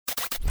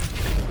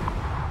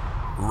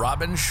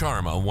Robin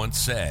Sharma once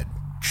said,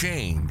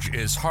 "Change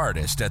is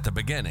hardest at the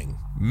beginning,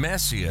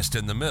 messiest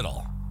in the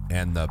middle,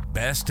 and the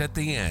best at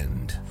the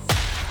end."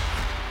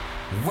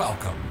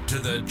 Welcome to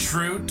the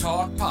True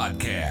Talk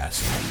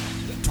Podcast,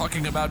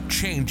 talking about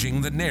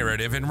changing the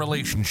narrative in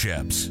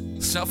relationships,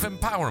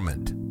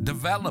 self-empowerment,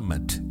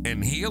 development,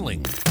 and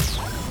healing,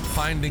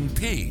 finding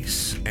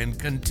peace and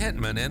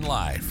contentment in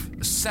life.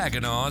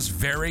 Saginaw's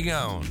very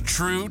own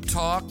True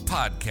Talk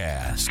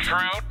Podcast.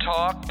 True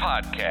Talk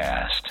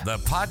Podcast. The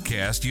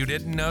podcast you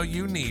didn't know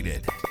you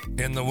needed.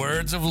 In the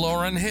words of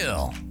Lauryn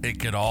Hill, it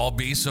could all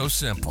be so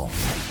simple.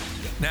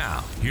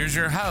 Now, here's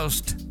your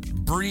host,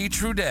 Bree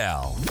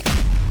Trudell.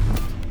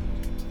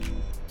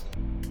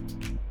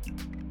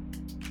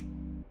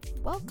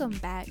 Welcome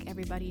back,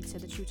 everybody, to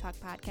the True Talk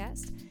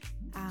Podcast.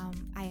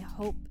 I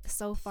hope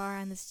so far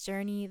on this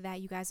journey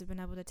that you guys have been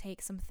able to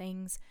take some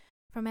things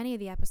from any of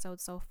the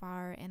episodes so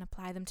far and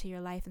apply them to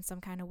your life in some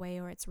kind of way,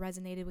 or it's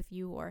resonated with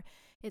you, or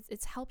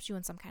it's helped you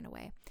in some kind of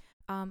way.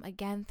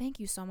 Again,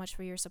 thank you so much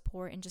for your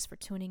support and just for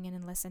tuning in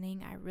and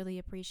listening. I really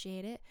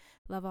appreciate it.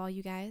 Love all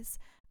you guys.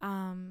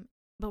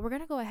 But we're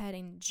going to go ahead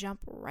and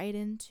jump right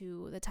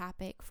into the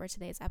topic for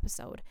today's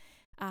episode.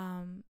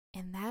 And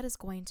that is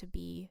going to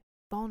be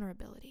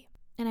vulnerability.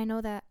 And I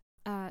know that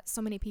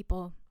so many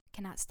people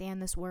cannot stand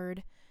this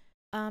word.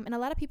 And a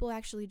lot of people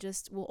actually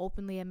just will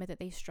openly admit that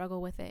they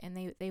struggle with it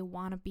and they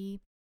want to be,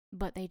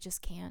 but they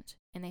just can't.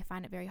 And they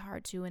find it very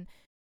hard to. And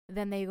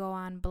then they go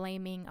on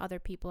blaming other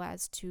people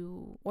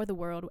or the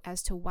world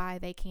as to why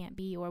they can't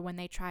be, or when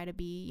they try to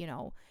be,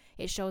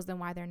 it shows them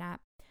why they're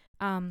not.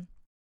 And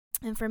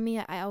for me,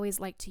 I always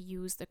like to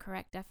use the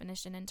correct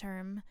definition and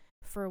term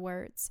for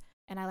words,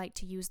 and I like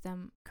to use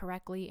them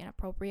correctly and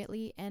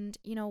appropriately. And,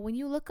 when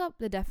you look up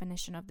the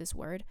definition of this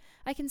word,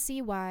 I can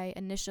see why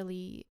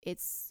initially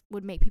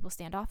would make people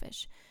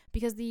standoffish,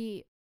 because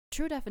the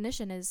true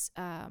definition is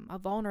a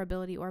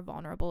vulnerability or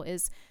vulnerable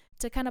is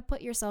to kind of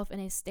put yourself in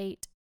a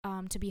state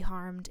to be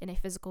harmed in a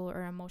physical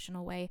or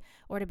emotional way,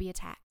 or to be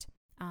attacked.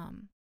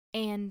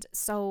 And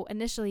so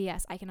initially,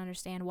 yes, I can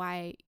understand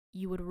why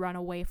you would run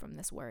away from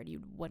this word.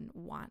 You wouldn't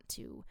want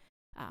to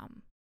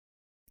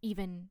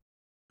even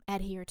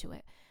adhere to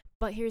it.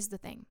 But here's the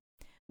thing.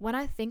 When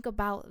I think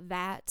about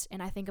that,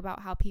 and I think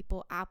about how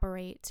people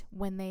operate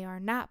when they are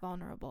not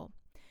vulnerable,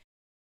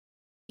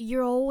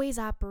 you're always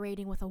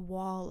operating with a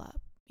wall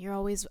up. You're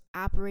always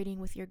operating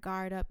with your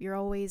guard up. You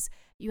always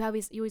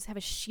have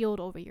a shield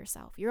over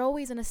yourself. You're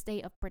always in a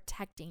state of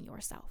protecting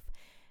yourself.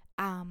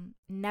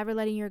 Never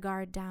letting your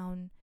guard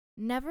down,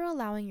 never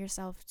allowing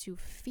yourself to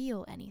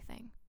feel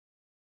anything.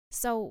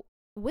 So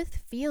with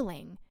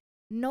feeling,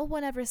 no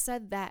one ever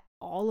said that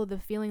all of the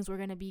feelings were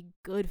going to be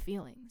good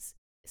feelings.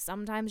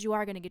 Sometimes you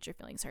are going to get your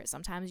feelings hurt.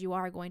 Sometimes you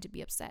are going to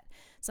be upset.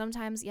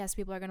 Sometimes, yes,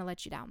 people are going to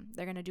let you down.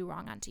 They're going to do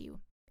wrong onto you.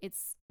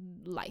 It's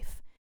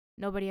life.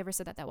 Nobody ever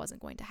said that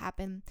wasn't going to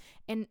happen.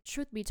 And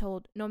truth be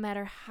told, no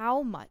matter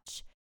how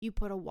much you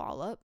put a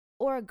wall up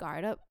or a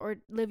guard up or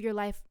live your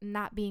life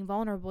not being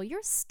vulnerable,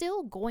 you're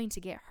still going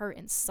to get hurt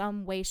in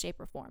some way, shape,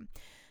 or form.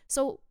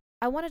 So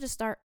I wanted to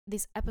start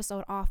this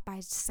episode off by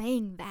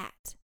saying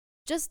that.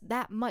 Just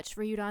that much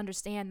for you to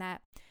understand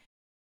that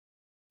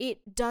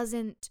it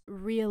doesn't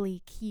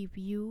really keep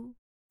you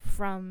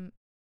from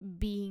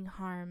being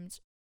harmed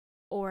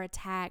or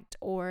attacked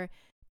or,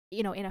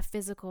 in a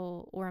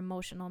physical or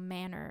emotional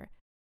manner,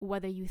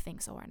 whether you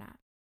think so or not.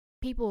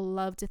 People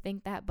love to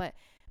think that, but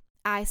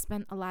I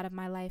spent a lot of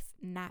my life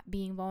not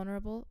being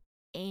vulnerable,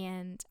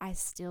 and I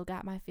still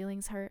got my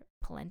feelings hurt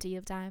plenty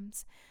of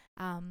times,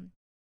 and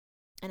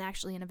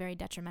actually in a very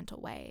detrimental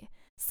way.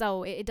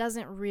 So it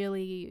doesn't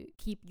really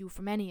keep you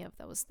from any of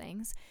those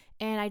things.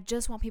 And I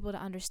just want people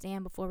to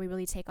understand before we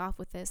really take off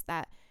with this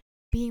that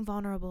being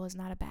vulnerable is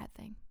not a bad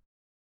thing.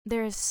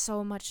 There is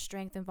so much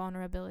strength in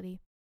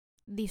vulnerability,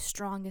 the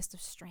strongest of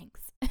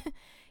strengths.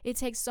 It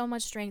takes so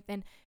much strength.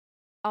 And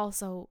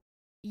also,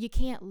 you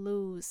can't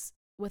lose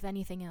with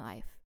anything in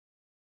life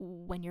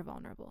when you're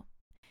vulnerable.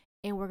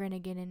 And we're going to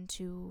get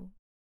into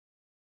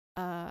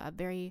a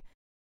very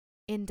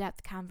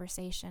in-depth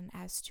conversation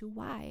as to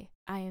why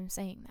I am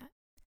saying that.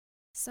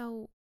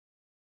 So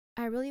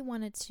I really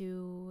wanted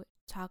to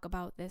talk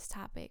about this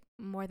topic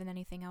more than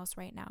anything else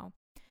right now,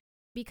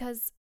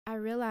 because I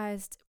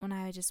realized when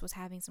I just was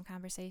having some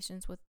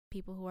conversations with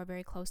people who are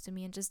very close to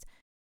me and just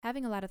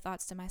having a lot of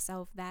thoughts to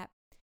myself that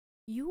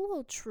you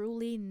will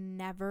truly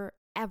never,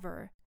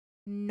 ever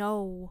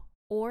know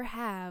or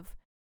have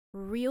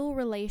real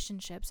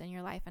relationships in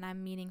your life. And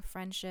I'm meaning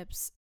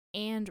friendships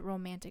and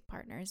romantic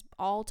partners,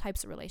 all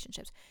types of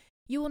relationships.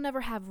 You will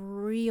never have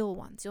real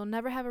ones. You'll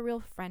never have a real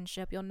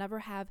friendship. You'll never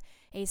have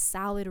a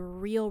solid,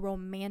 real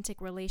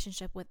romantic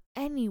relationship with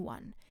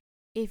anyone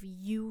if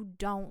you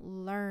don't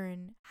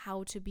learn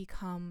how to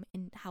become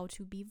and how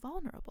to be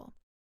vulnerable.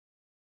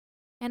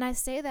 And I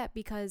say that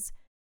because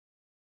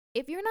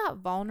if you're not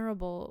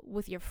vulnerable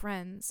with your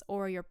friends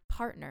or your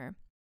partner,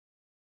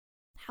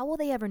 how will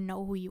they ever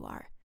know who you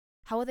are?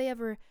 How will they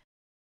ever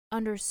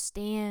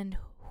understand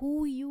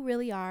who you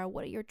really are?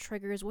 What are your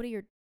triggers? What are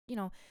your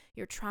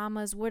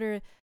traumas? What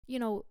are,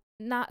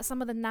 not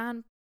some of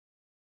the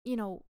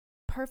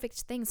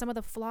perfect things, some of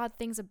the flawed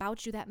things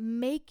about you that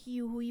make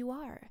you who you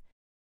are.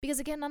 Because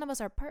again, none of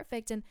us are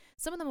perfect, and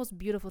some of the most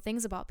beautiful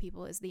things about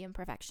people is the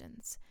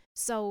imperfections.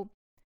 So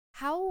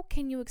how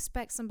can you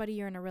expect somebody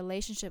you're in a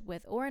relationship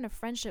with or in a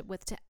friendship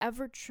with to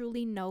ever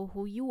truly know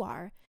who you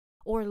are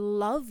or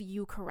love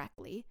you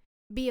correctly,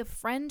 be a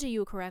friend to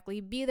you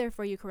correctly, be there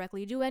for you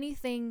correctly, do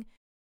anything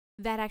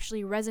that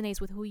actually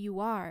resonates with who you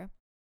are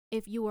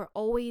if you are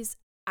always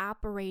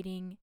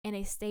operating in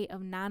a state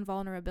of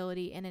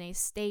non-vulnerability and in a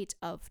state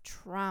of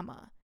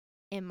trauma,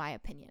 in my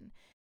opinion?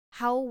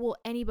 How will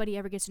anybody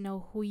ever get to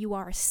know who you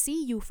are,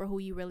 see you for who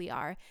you really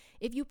are,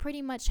 if you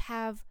pretty much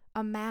have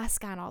a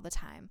mask on all the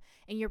time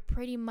and you're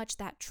pretty much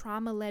that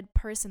trauma-led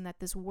person that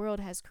this world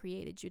has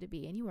created you to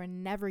be and you are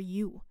never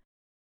you?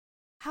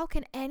 How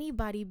can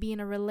anybody be in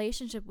a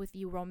relationship with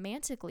you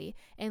romantically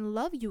and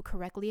love you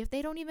correctly if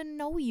they don't even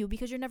know you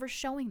because you're never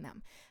showing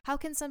them? How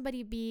can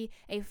somebody be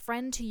a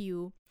friend to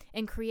you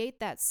and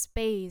create that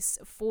space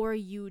for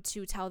you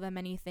to tell them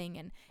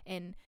anything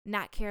and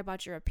not care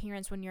about your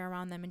appearance when you're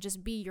around them and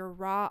just be your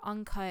raw,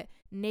 uncut,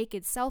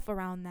 naked self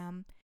around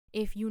them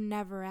if you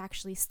never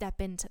actually step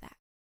into that?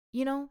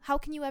 How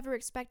can you ever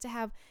expect to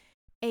have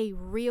a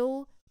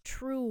real,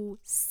 true,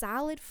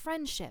 solid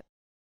friendship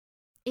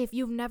if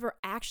you've never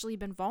actually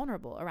been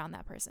vulnerable around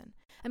that person?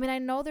 I mean, I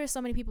know there's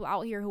so many people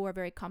out here who are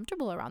very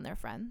comfortable around their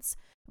friends,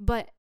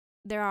 but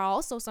there are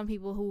also some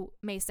people who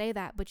may say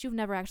that, but you've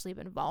never actually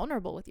been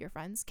vulnerable with your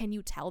friends. Can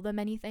you tell them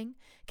anything?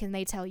 Can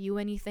they tell you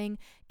anything?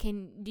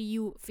 Do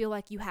you feel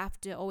like you have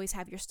to always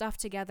have your stuff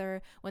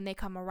together when they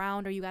come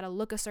around, or you got to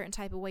look a certain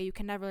type of way? You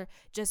can never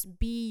just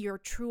be your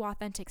true,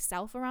 authentic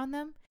self around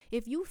them.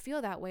 If you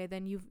feel that way,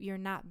 then you're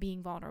not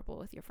being vulnerable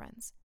with your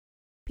friends.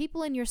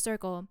 People in your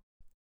circle,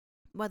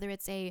 whether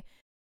it's a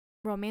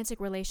romantic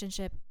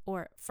relationship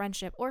or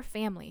friendship or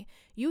family,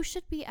 you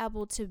should be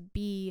able to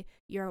be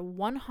your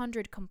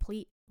 100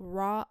 complete,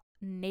 raw,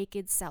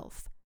 naked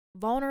self,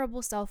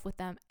 vulnerable self with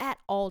them at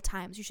all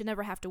times. You should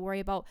never have to worry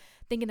about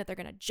thinking that they're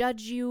going to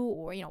judge you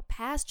or,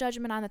 pass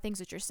judgment on the things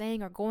that you're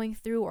saying or going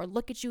through or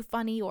look at you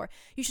funny, or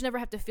you should never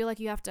have to feel like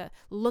you have to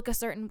look a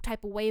certain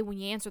type of way when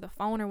you answer the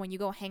phone or when you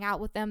go hang out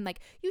with them.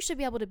 Like, you should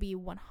be able to be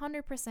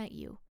 100%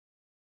 you.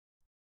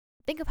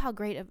 Think of how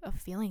great of a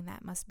feeling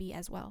that must be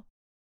as well.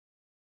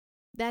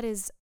 That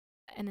is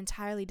an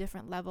entirely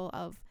different level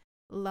of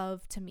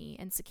love to me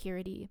and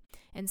security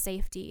and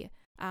safety.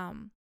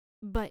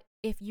 But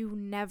if you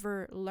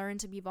never learn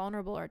to be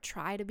vulnerable or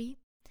try to be,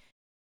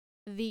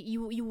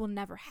 you will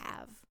never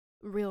have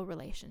real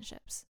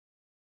relationships.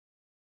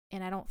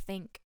 And I don't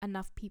think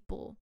enough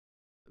people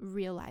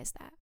realize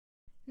that.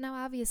 Now,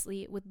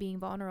 obviously, with being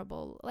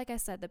vulnerable, like I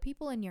said, the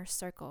people in your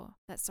circle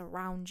that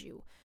surround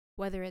you,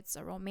 whether it's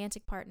a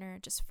romantic partner,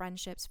 just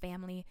friendships,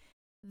 family,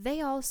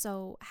 they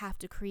also have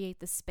to create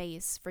the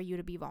space for you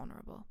to be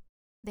vulnerable.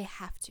 They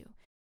have to.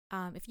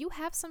 If you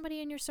have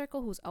somebody in your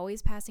circle who's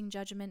always passing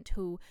judgment,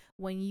 who,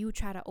 when you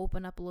try to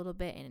open up a little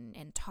bit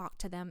and talk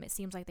to them, it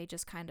seems like they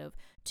just kind of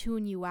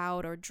tune you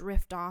out or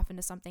drift off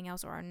into something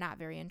else or are not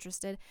very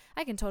interested,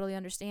 I can totally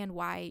understand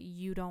why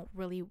you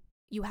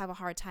have a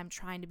hard time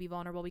trying to be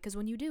vulnerable, because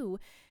when you do,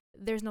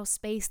 there's no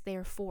space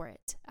there for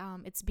it.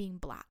 It's being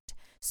blocked.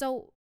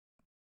 So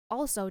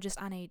also,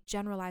 just on a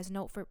generalized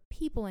note for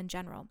people in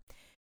general,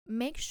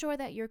 make sure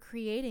that you're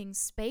creating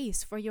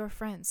space for your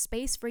friends,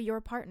 space for your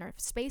partner,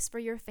 space for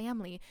your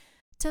family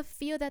to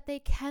feel that they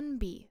can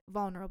be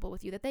vulnerable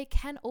with you, that they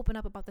can open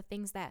up about the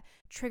things that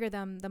trigger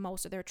them the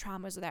most, or their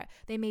traumas, or that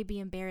they may be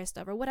embarrassed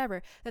of, or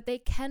whatever, that they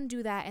can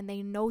do that and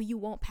they know you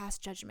won't pass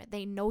judgment.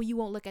 They know you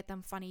won't look at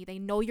them funny. They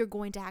know you're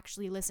going to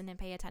actually listen and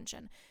pay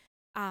attention.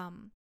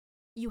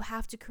 You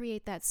have to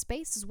create that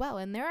space as well.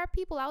 And there are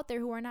people out there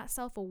who are not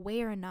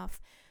self-aware enough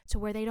to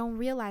where they don't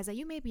realize that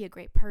you may be a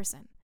great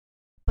person,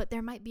 but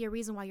there might be a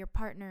reason why your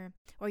partner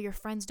or your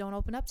friends don't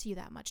open up to you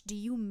that much. Do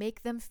you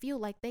make them feel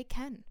like they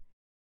can?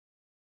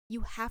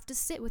 You have to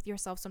sit with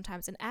yourself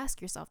sometimes and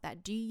ask yourself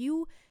that. Do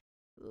you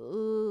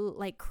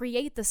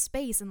create the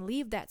space and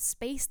leave that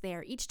space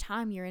there each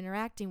time you're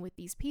interacting with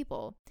these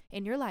people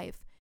in your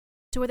life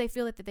to where they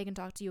feel like that they can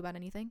talk to you about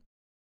anything?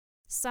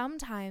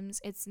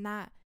 Sometimes it's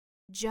not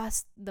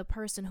just the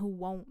person who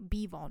won't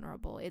be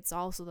vulnerable. It's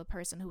also the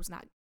person who's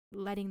not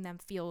letting them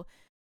feel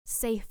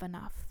safe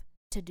enough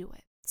to do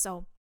it.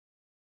 So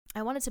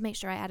I wanted to make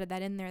sure I added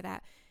that in there,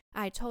 that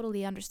I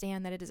totally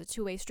understand that it is a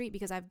two-way street,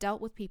 because I've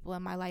dealt with people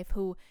in my life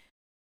who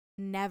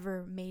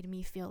never made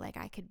me feel like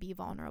I could be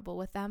vulnerable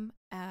with them,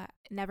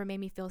 never made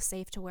me feel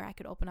safe to where I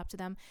could open up to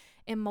them.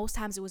 And most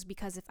times it was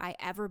because if I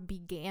ever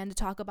began to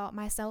talk about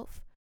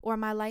myself or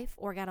my life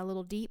or got a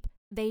little deep,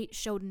 they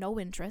showed no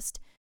interest.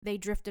 They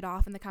drifted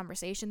off in the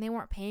conversation. They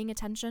weren't paying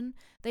attention.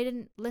 They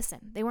didn't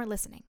listen. They weren't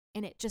listening.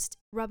 And it just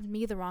rubbed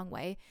me the wrong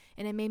way,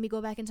 and it made me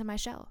go back into my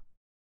shell.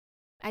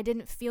 I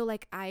didn't feel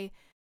like I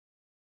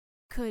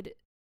could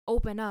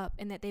open up,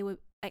 and that they would,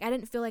 I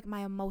didn't feel like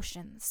my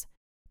emotions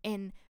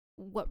and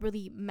what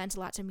really meant a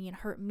lot to me and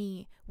hurt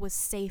me was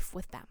safe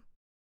with them,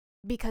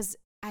 because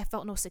I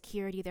felt no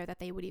security there that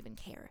they would even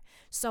care.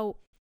 So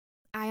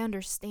I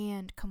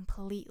understand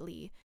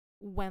completely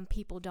when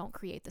people don't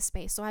create the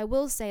space. So I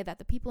will say that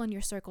the people in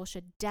your circle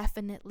should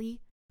definitely,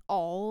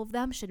 all of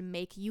them should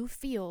make you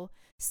feel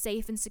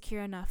safe and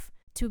secure enough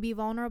to be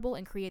vulnerable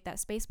and create that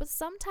space. But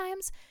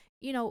sometimes,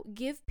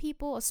 give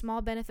people a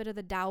small benefit of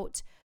the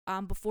doubt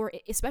before,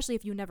 especially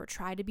if you never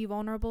try to be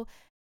vulnerable.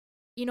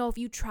 If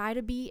you try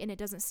to be and it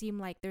doesn't seem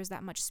like there's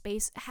that much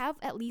space,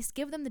 at least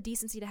give them the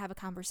decency to have a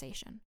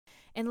conversation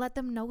and let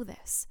them know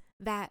this,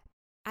 that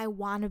I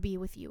want to be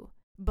with you,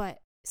 but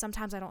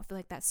sometimes I don't feel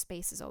like that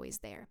space is always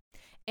there.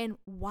 And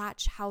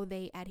watch how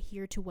they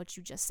adhere to what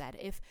you just said.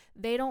 If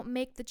they don't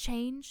make the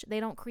change, they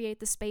don't create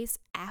the space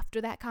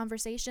after that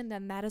conversation,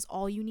 then that is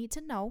all you need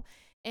to know.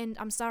 And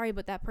I'm sorry,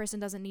 but that person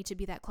doesn't need to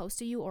be that close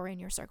to you or in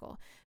your circle,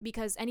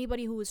 because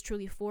anybody who is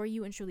truly for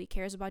you and truly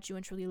cares about you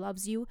and truly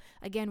loves you,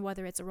 again,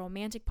 whether it's a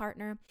romantic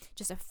partner,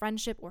 just a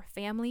friendship or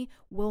family,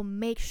 will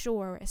make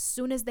sure as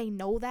soon as they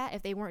know that,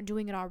 if they weren't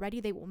doing it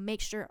already, they will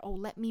make sure,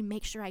 let me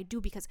make sure I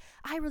do, because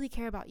I really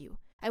care about you.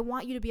 I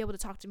want you to be able to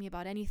talk to me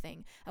about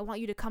anything. I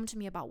want you to come to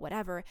me about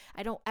whatever.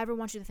 I don't ever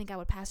want you to think I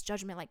would pass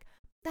judgment. Like,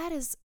 that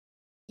is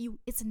you.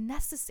 It's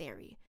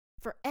necessary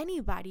for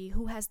anybody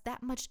who has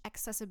that much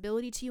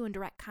accessibility to you and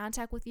direct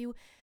contact with you.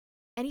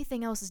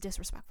 Anything else is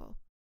disrespectful.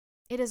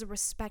 It is a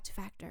respect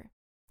factor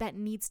that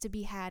needs to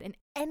be had in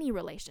any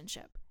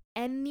relationship.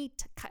 Any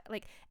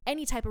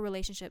type of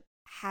relationship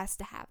has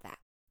to have that.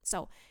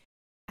 So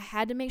I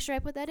had to make sure I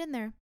put that in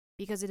there,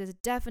 because it is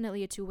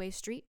definitely a two-way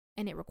street,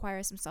 and it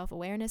requires some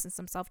self-awareness and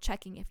some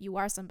self-checking. If you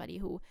are somebody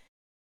who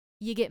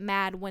you get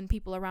mad when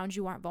people around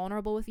you aren't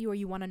vulnerable with you, or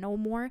you want to know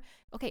more,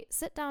 okay,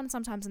 sit down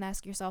sometimes and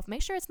ask yourself,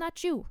 make sure it's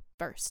not you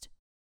first.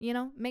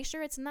 Make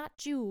sure it's not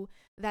you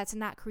that's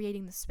not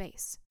creating the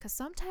space, because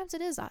sometimes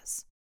it is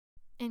us.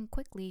 And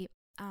quickly,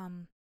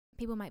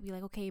 people might be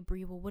like, okay,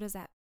 Brie, well, what does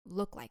that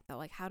look like though?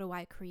 Like, how do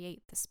I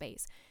create the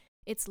space?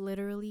 It's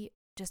literally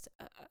just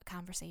a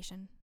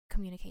conversation,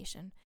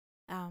 communication.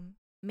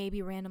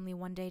 Maybe randomly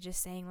one day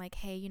just saying like,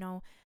 hey,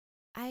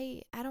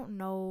 I don't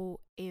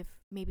know if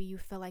maybe you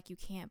feel like you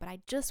can't, but I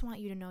just want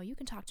you to know you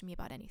can talk to me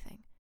about anything.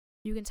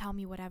 You can tell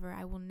me whatever.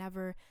 I will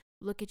never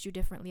look at you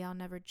differently. I'll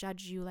never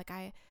judge you. Like,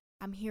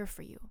 I'm here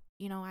for you.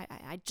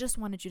 I just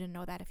wanted you to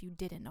know that if you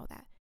didn't know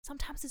that.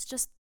 Sometimes it's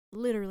just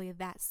literally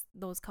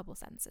those couple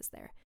sentences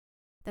there.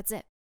 That's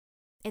it.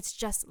 It's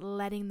just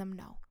letting them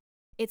know.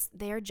 It's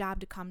their job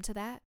to come to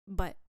that,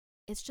 but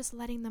it's just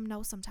letting them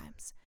know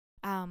sometimes.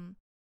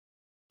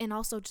 And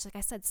also, just like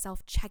I said,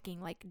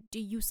 self-checking. Like, do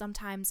you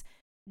sometimes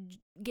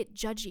get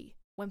judgy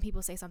when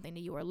people say something to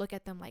you, or look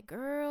at them like,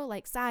 girl,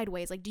 like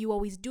sideways? Like, do you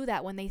always do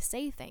that when they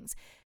say things?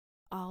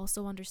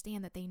 Also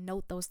understand that they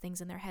note those things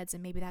in their heads,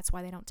 and maybe that's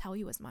why they don't tell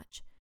you as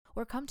much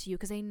or come to you,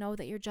 because they know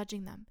that you're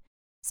judging them.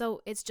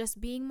 So it's just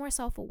being more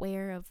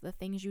self-aware of the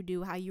things you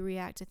do, how you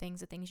react to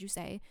things, the things you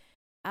say,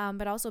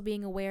 but also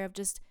being aware of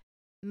just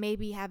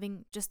maybe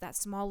having just that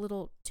small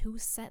little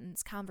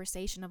 2-sentence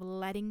conversation of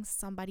letting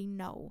somebody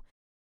know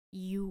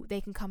they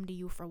can come to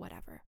you for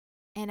whatever,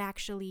 and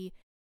actually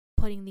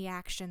putting the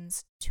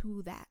actions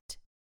to that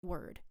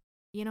word.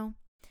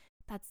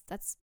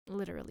 That's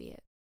literally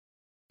it.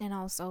 And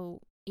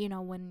also,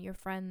 when your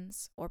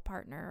friends or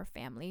partner or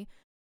family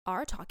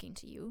are talking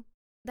to you,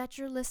 that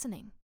you're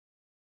listening,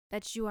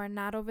 that you are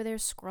not over there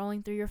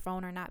scrolling through your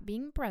phone or not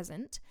being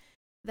present,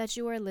 that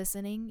you are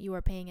listening, you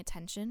are paying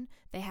attention,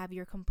 they have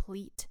your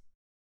complete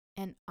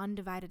and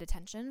undivided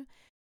attention,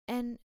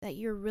 and that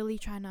you're really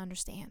trying to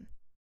understand.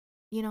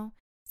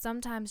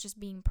 Sometimes just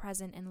being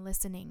present and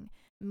listening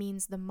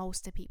means the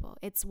most to people.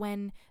 It's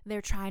when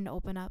they're trying to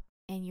open up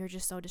and you're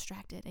just so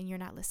distracted and you're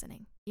not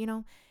listening.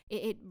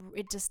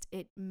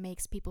 It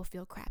makes people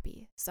feel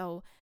crappy.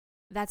 So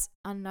that's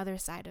another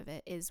side of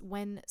it, is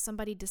when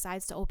somebody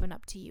decides to open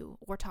up to you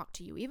or talk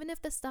to you, even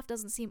if this stuff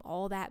doesn't seem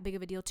all that big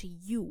of a deal to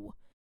you,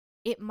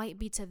 it might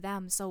be to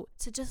them. So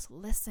to just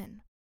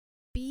listen,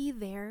 be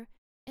there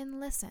and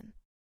listen.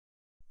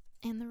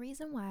 And the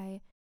reason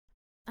why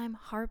I'm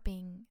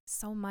harping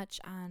so much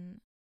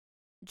on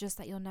just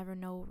that you'll never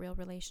know real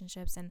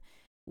relationships, and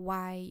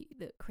why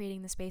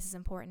creating the space is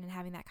important, and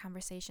having that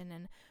conversation,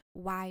 and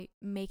why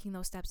making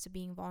those steps to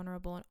being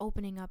vulnerable and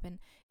opening up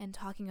and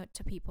talking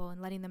to people and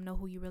letting them know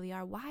who you really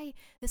are, why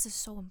this is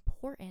so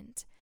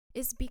important,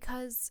 is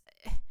because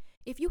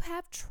if you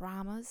have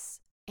traumas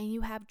and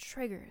you have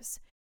triggers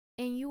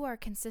and you are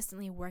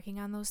consistently working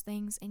on those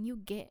things, and you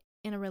get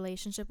in a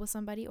relationship with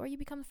somebody, or you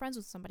become friends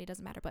with somebody,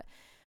 doesn't matter, but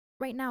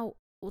right now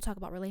we'll talk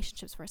about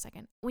relationships for a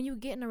second. When you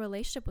get in a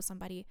relationship with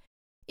somebody,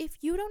 if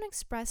you don't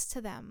express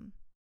to them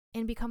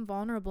and become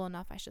vulnerable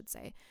enough, I should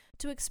say,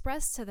 to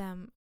express to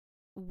them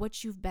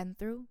what you've been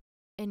through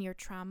and your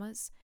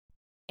traumas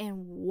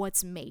and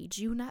what's made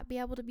you not be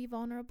able to be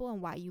vulnerable,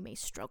 and why you may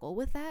struggle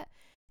with that,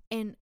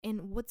 and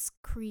what's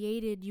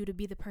created you to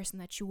be the person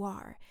that you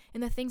are,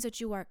 and the things that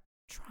you are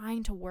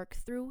trying to work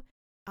through,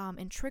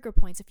 and trigger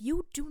points, if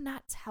you do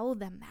not tell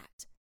them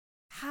that,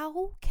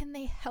 how can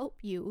they help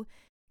you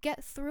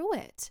get through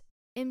it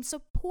and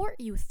support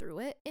you through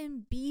it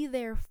and be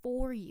there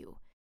for you?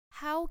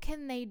 How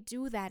can they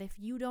do that if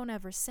you don't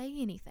ever say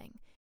anything?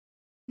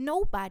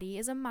 Nobody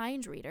is a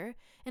mind reader,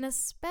 and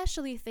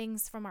especially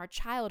things from our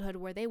childhood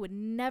where they would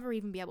never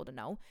even be able to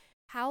know.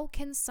 How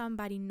can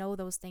somebody know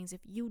those things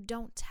if you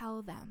don't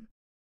tell them?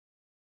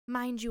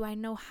 Mind you, I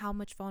know how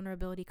much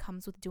vulnerability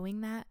comes with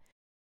doing that,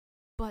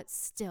 but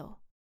still,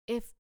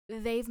 if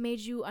they've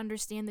made you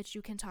understand that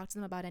you can talk to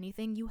them about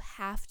anything, you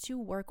have to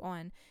work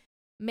on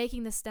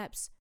making the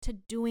steps to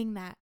doing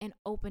that and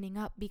opening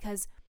up,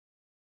 because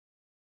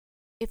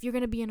if you're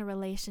going to be in a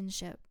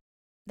relationship,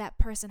 that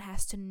person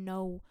has to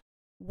know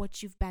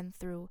what you've been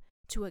through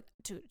to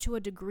a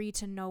degree,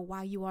 to know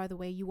why you are the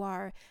way you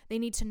are. They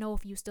need to know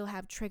if you still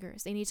have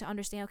triggers. They need to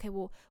understand, okay,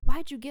 well,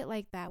 why'd you get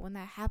like that when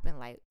that happened?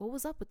 Like, what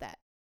was up with that?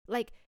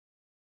 Like,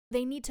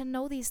 they need to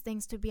know these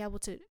things to be able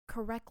to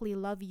correctly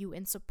love you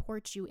and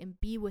support you and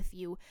be with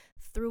you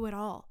through it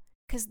all,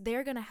 because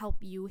they're going to help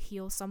you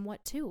heal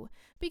somewhat too.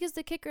 Because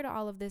the kicker to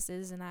all of this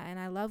is, and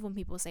I love when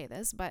people say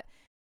this, but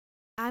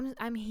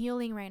I'm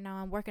healing right now.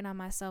 I'm working on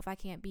myself. I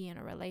can't be in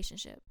a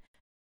relationship.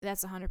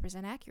 That's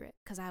 100% accurate,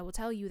 because I will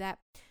tell you that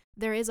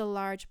there is a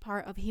large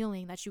part of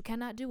healing that you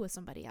cannot do with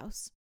somebody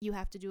else. You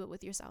have to do it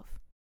with yourself.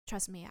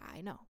 Trust me,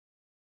 I know.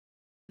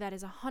 That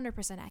is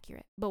 100%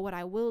 accurate. But what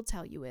I will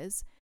tell you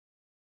is,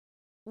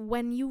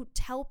 when you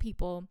tell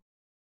people,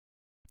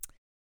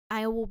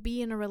 I will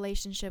be in a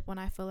relationship when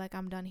I feel like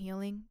I'm done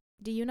healing,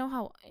 do you know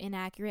how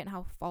inaccurate and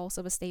how false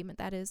of a statement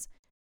that is?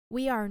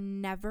 We are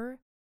never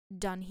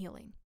done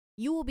healing.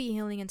 You will be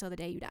healing until the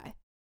day you die.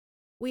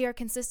 We are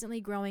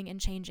consistently growing and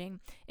changing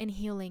and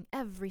healing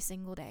every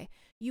single day.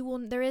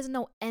 There is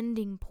no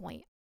ending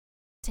point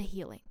to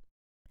healing.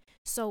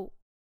 So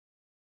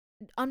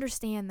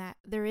understand that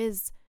there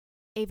is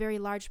a very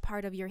large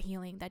part of your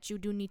healing that you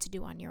do need to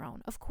do on your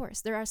own. Of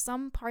course, there are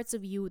some parts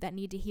of you that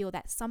need to heal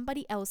that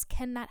somebody else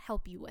cannot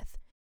help you with.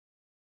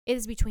 It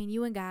is between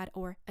you and God,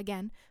 or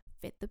again,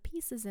 fit the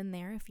pieces in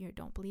there if you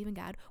don't believe in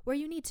God where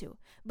you need to.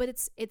 But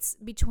it's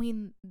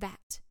between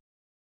that.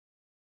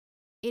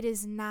 It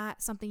is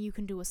not something you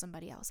can do with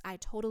somebody else. I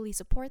totally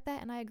support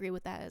that, and I agree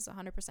with that as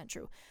 100%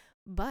 true.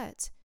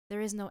 But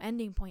there is no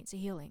ending point to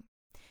healing.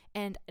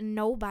 And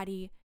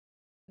nobody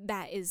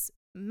that is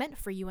meant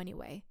for you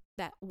anyway,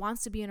 that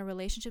wants to be in a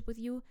relationship with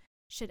you,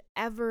 should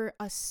ever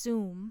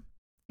assume,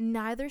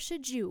 neither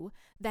should you,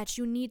 that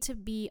you need to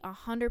be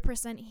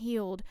 100%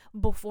 healed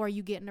before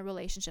you get in a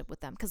relationship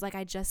with them. Because like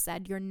I just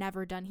said, you're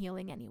never done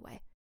healing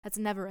anyway. That's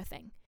never a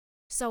thing.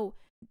 So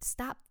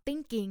stop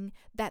thinking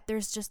that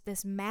there's just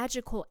this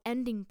magical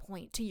ending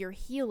point to your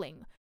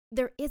healing.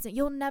 There isn't.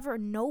 You'll never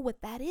know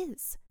what that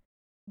is.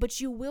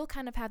 But you will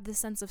kind of have this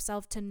sense of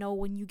self to know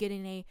when you get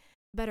in a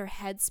better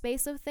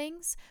headspace of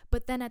things.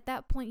 But then at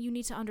that point, you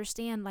need to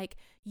understand, like,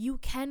 you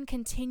can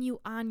continue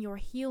on your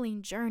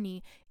healing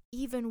journey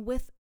even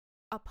with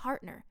a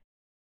partner.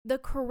 The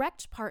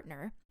correct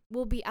partner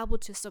will be able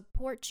to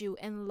support you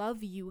and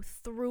love you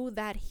through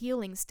that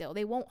healing still.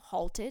 They won't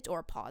halt it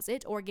or pause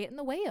it or get in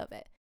the way of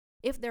it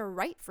if they're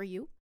right for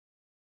you,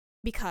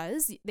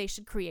 because they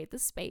should create the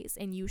space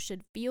and you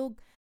should feel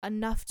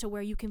enough to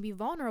where you can be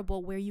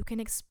vulnerable, where you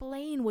can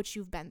explain what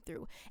you've been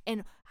through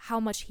and how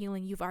much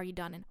healing you've already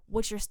done and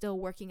what you're still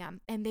working on.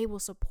 And they will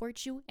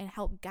support you and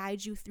help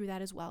guide you through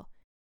that as well.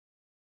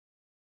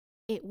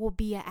 It will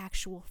be an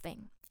actual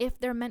thing if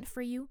they're meant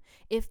for you,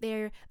 if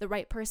they're the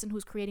right person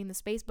who's creating the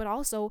space. But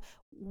also,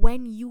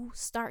 when you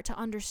start to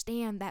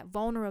understand that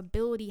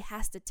vulnerability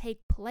has to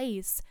take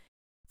place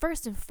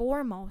first and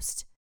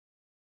foremost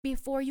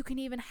before you can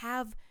even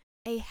have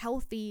a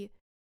healthy,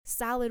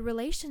 solid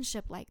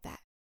relationship like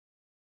that.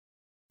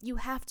 You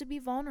have to be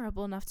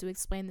vulnerable enough to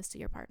explain this to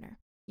your partner.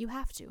 You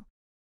have to.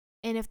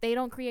 And if they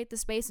don't create the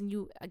space and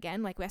you,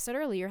 again, like I said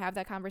earlier, have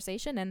that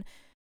conversation and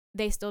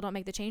they still don't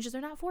make the changes, they're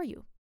not for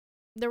you.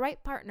 The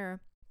right partner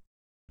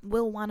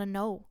will want to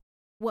know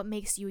what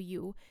makes you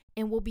you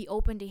and will be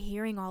open to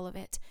hearing all of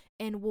it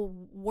and will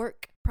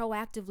work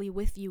proactively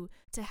with you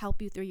to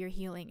help you through your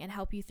healing and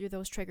help you through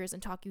those triggers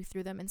and talk you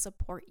through them and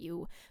support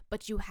you.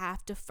 But you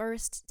have to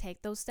first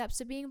take those steps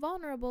to being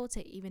vulnerable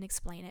to even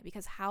explain it,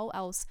 because how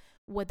else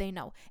would they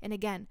know? And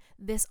again,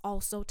 this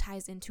also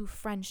ties into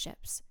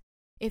friendships.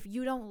 If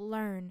you don't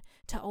learn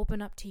to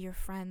open up to your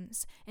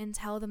friends and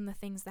tell them the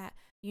things that,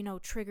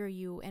 trigger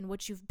you and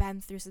what you've been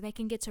through so they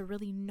can get to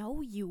really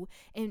know you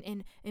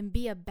and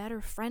be a better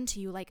friend to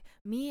you. Like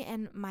me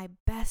and my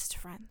best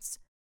friends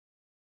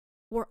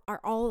are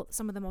all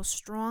some of the most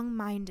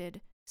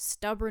strong-minded,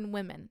 stubborn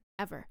women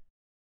ever.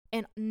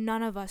 And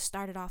none of us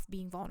started off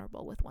being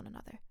vulnerable with one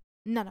another.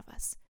 None of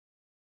us.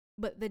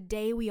 But the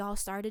day we all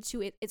started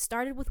to, it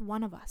started with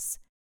one of us.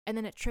 And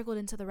then it trickled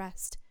into the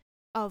rest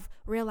of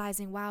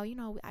realizing, wow,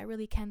 I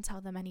really can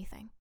tell them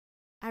anything.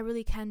 I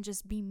really can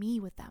just be me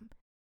with them.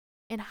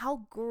 And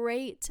how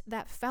great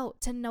that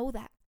felt to know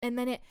that. And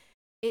then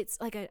it's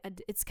like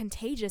it's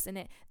contagious,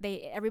 and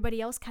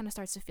everybody else kind of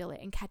starts to feel it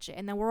and catch it.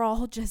 And then we're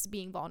all just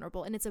being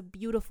vulnerable, and it's a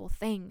beautiful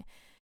thing.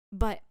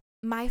 But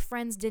my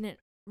friends didn't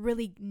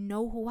really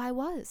know who I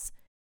was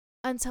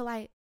until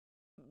I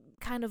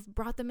kind of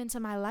brought them into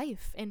my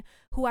life and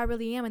who I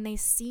really am. And they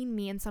seen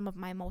me in some of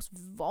my most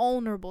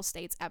vulnerable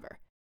states ever.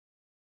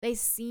 They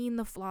seen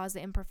the flaws,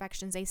 the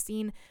imperfections. They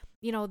seen,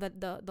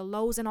 the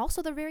lows and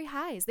also the very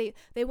highs.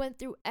 They went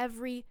through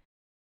every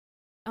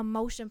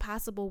emotion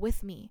possible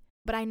with me,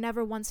 but I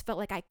never once felt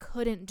like I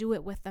couldn't do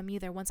it with them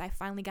either. Once I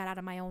finally got out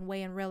of my own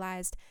way and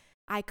realized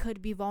I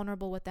could be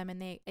vulnerable with them,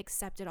 and they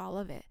accepted all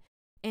of it.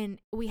 And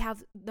we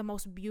have the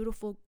most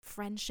beautiful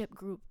friendship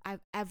group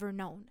I've ever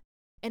known.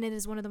 And it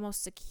is one of the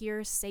most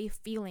secure, safe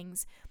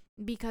feelings,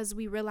 because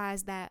we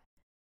realize that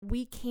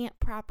we can't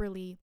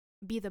properly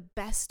be the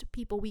best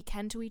people we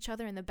can to each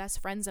other and the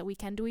best friends that we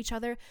can to each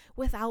other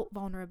without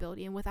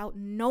vulnerability and without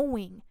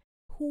knowing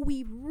who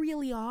we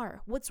really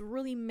are, what's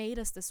really made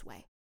us this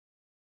way.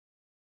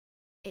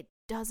 It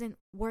doesn't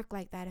work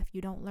like that if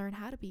you don't learn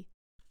how to be.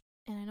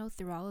 And I know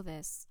through all of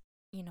this,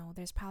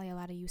 there's probably a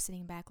lot of you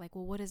sitting back like,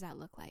 well, what does that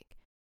look like?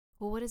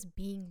 Well, what does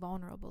being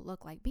vulnerable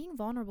look like? Being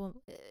vulnerable,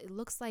 it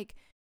looks like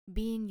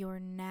being your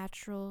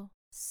natural,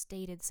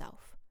 stated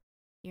self,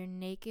 your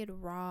naked,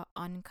 raw,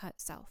 uncut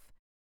self.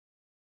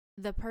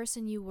 The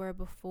person you were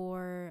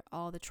before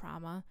all the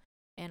trauma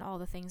and all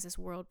the things this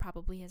world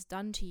probably has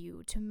done to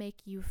you to make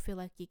you feel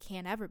like you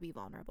can't ever be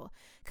vulnerable.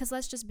 Because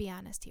let's just be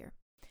honest here.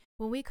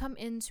 When we come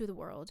into the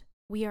world,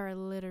 we are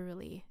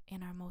literally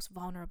in our most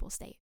vulnerable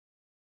state.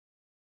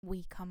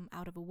 We come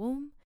out of a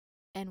womb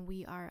and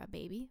we are a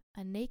baby,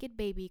 a naked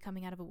baby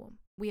coming out of a womb.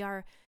 We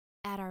are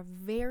at our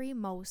very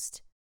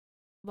most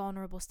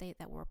vulnerable state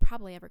that we're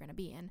probably ever going to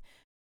be in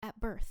at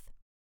birth.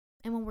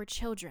 And when we're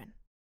children,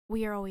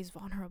 we are always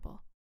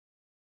vulnerable.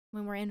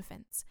 When we're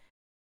infants,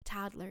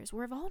 toddlers,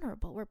 we're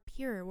vulnerable. We're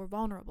pure, we're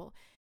vulnerable.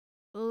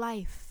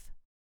 Life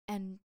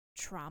and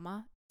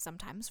trauma,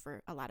 sometimes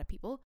for a lot of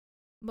people,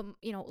 but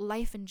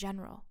life in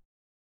general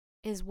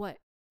is what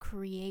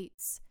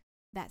creates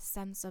that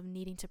sense of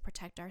needing to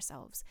protect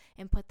ourselves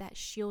and put that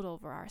shield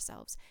over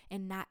ourselves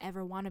and not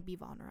ever want to be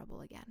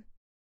vulnerable again.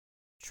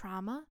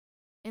 Trauma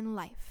in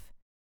life.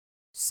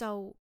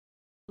 So,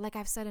 like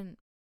I've said in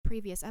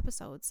previous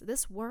episodes,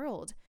 this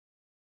world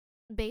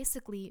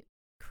basically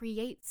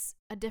creates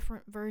a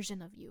different version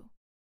of you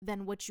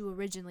than what you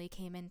originally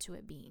came into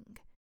it being.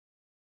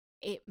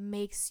 It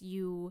makes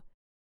you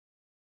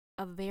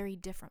a very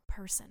different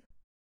person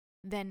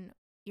than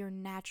your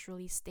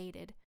naturally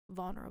stated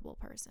vulnerable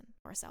person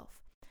or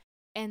self.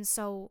 And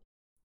so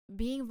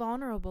being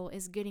vulnerable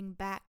is getting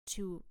back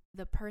to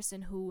the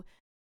person who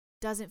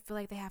doesn't feel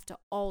like they have to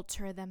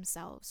alter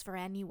themselves for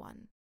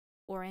anyone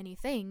or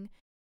anything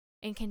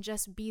and can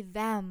just be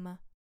them,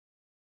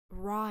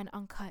 raw and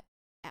uncut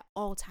at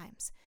all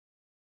times.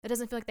 That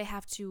doesn't feel like they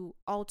have to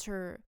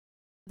alter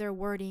their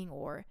wording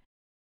or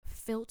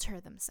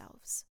filter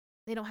themselves.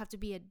 They don't have to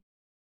be a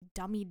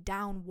dummied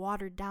down,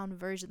 watered down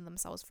version of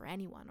themselves for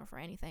anyone or for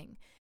anything.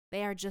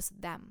 They are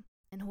just them.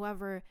 And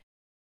whoever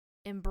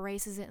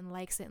embraces it and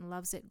likes it and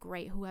loves it,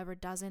 great. Whoever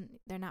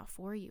doesn't, they're not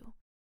for you.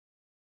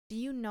 Do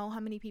you know how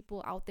many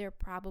people out there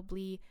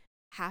probably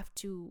have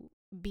to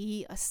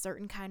be a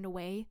certain kind of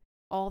way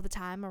all the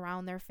time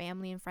around their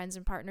family and friends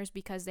and partners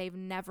because they've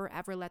never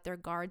ever let their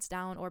guards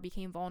down or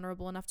became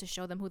vulnerable enough to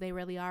show them who they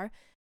really are?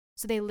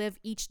 So they live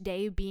each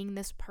day being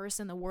this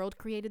person the world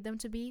created them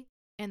to be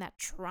and that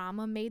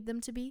trauma made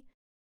them to be.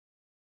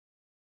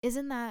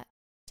 Isn't that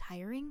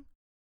tiring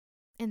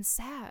and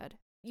sad?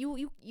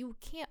 You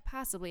can't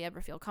possibly ever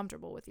feel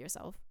comfortable with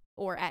yourself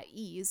or at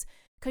ease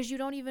because you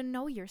don't even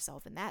know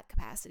yourself in that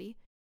capacity.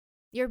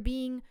 You're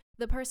being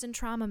the person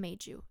trauma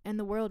made you and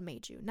the world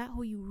made you, not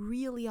who you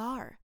really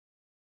are.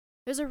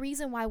 There's a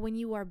reason why when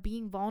you are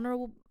being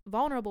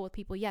vulnerable with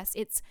people, yes,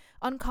 it's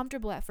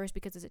uncomfortable at first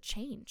because it's a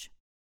change.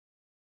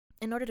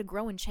 In order to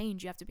grow and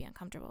change, you have to be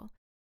uncomfortable.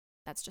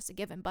 That's just a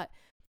given. But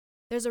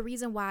there's a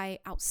reason why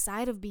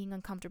outside of being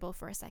uncomfortable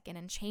for a second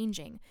and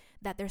changing,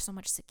 that there's so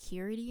much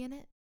security in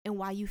it and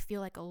why you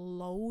feel like a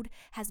load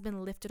has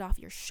been lifted off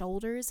your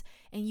shoulders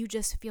and you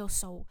just feel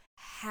so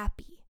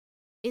happy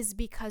is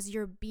because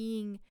you're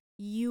being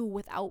you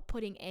without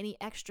putting any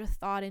extra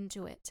thought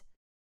into it.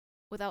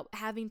 Without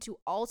having to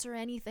alter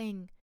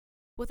anything,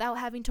 without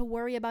having to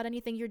worry about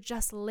anything. You're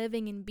just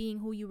living and being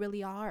who you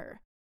really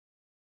are.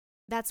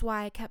 That's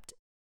why I kept,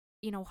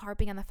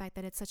 harping on the fact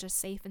that it's such a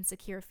safe and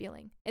secure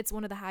feeling. It's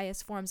one of the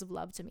highest forms of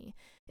love to me,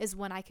 is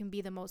when I can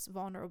be the most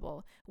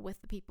vulnerable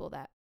with the people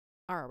that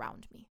are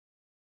around me.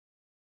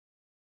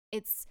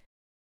 It's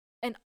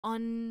an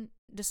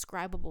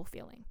undescribable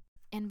feeling.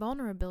 And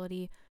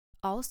vulnerability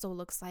also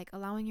looks like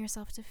allowing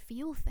yourself to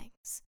feel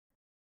things.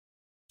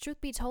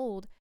 Truth be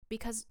told,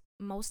 because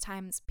most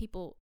times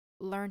people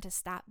learn to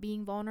stop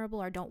being vulnerable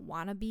or don't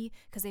want to be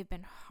because they've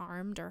been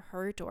harmed or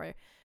hurt, or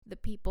the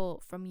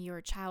people from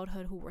your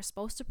childhood who were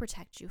supposed to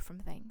protect you from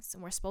things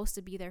and were supposed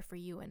to be there for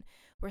you and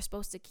were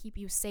supposed to keep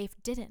you safe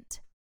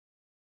didn't.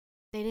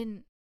 They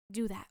didn't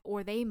do that,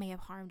 or they may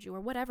have harmed you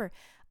or whatever.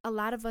 A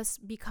lot of us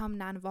become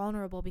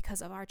non-vulnerable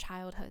because of our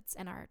childhoods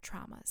and our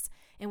traumas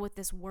and what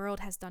this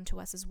world has done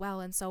to us as well.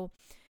 And so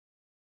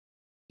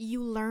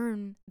you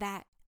learn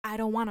that I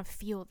don't want to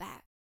feel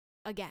that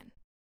again.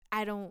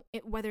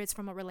 whether it's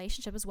from a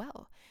relationship as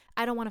well.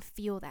 I don't want to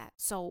feel that.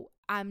 So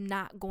I'm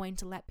not going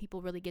to let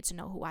people really get to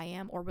know who I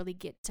am or really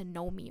get to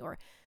know me, or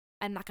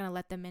I'm not going to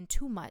let them in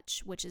too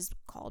much, which is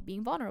called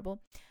being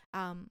vulnerable,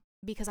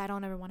 because I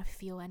don't ever want to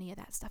feel any of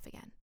that stuff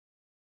again.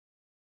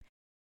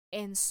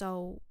 And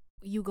so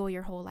you go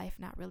your whole life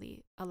not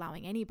really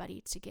allowing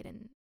anybody to get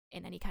in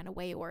any kind of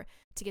way or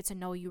to get to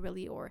know you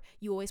really, or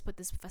you always put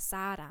this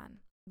facade on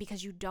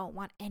because you don't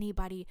want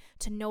anybody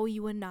to know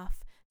you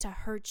enough to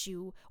hurt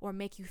you or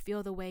make you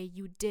feel the way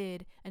you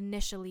did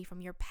initially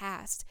from your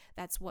past.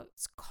 That's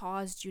what's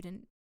caused you to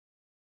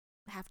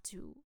have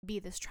to be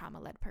this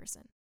trauma-led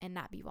person and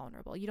not be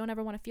vulnerable. You don't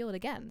ever want to feel it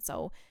again,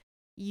 so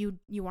you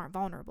aren't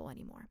vulnerable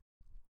anymore.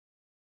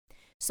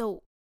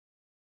 So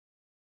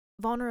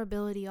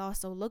vulnerability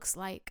also looks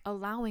like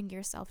allowing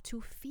yourself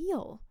to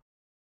feel,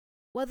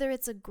 whether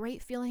it's a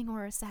great feeling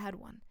or a sad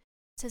one,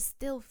 to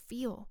still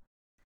feel.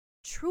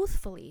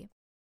 Truthfully,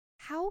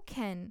 how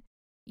can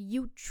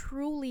you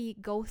truly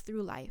go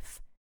through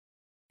life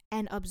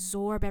and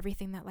absorb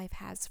everything that life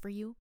has for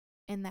you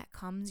and that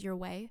comes your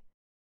way?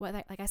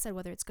 Whether, like I said,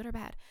 whether it's good or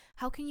bad,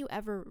 how can you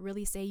ever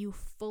really say you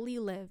fully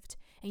lived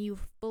and you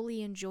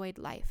fully enjoyed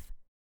life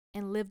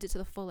and lived it to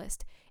the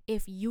fullest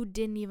if you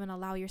didn't even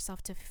allow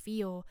yourself to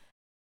feel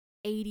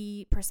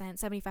 80%,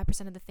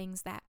 75% of the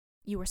things that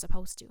you were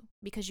supposed to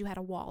because you had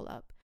a wall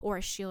up or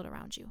a shield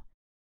around you?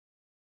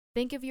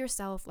 Think of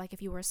yourself like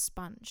if you were a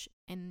sponge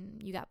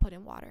and you got put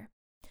in water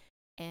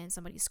and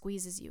somebody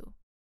squeezes you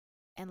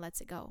and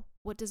lets it go.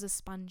 What does a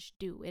sponge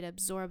do? It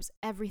absorbs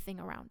everything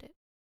around it,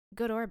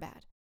 good or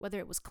bad. Whether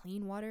it was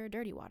clean water or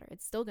dirty water,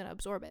 it's still going to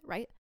absorb it,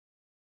 right?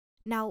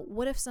 Now,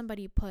 what if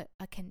somebody put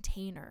a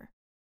container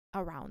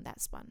around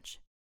that sponge?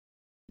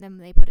 Then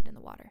they put it in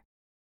the water.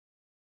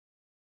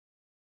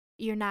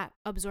 You're not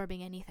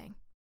absorbing anything.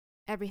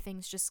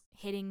 Everything's just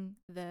hitting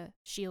the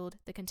shield,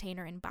 the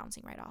container, and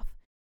bouncing right off.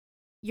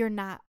 You're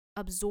not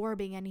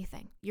absorbing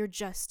anything. You're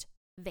just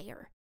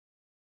there.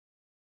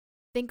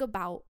 Think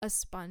about a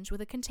sponge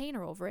with a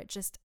container over it,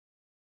 just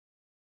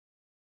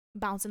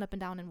bouncing up and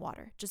down in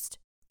water, just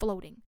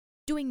floating,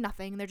 doing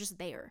nothing. They're just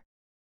there.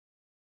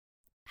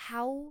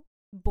 How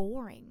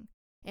boring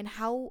and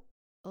how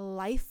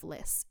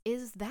lifeless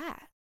is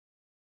that?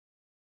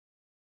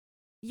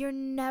 You're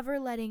never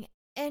letting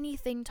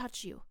anything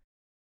touch you.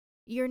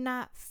 You're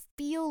not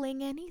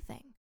feeling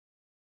anything.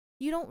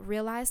 You don't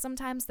realize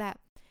sometimes that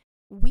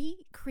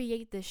we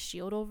create this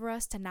shield over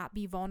us to not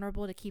be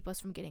vulnerable to keep us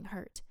from getting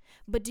hurt.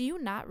 But do you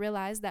not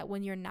realize that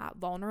when you're not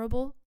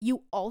vulnerable,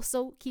 you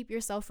also keep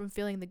yourself from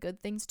feeling the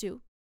good things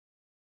too?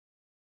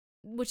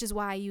 Which is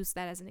why I use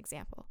that as an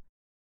example.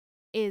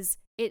 It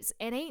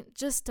ain't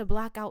just to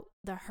block out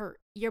the hurt.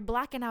 You're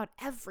blocking out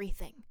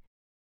everything.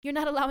 You're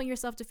not allowing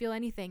yourself to feel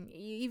anything,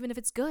 even if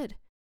it's good.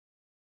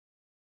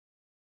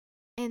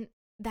 And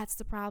that's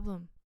the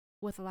problem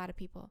with a lot of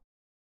people.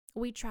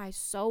 We try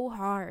so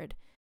hard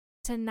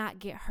to not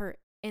get hurt.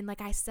 And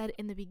like I said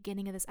in the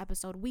beginning of this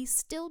episode, we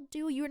still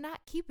do. You're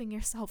not keeping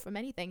yourself from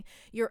anything.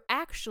 You're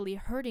actually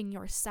hurting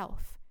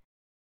yourself.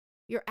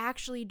 You're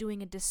actually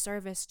doing a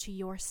disservice to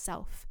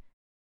yourself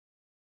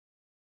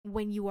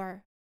when you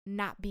are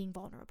not being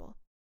vulnerable.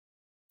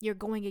 You're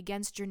going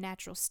against your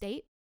natural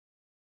state.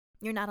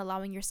 You're not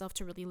allowing yourself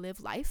to really live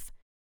life.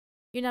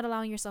 You're not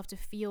allowing yourself to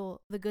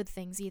feel the good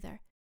things either.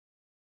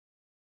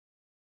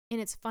 And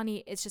it's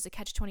funny, it's just a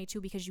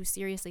catch-22 because you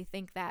seriously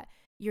think that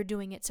you're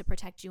doing it to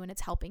protect you and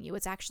it's helping you.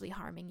 It's actually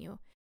harming you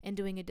and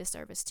doing a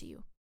disservice to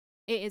you.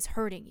 It is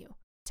hurting you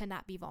to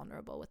not be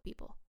vulnerable with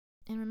people.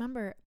 And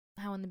remember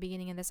how in the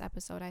beginning of this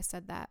episode I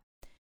said that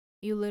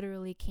you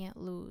literally can't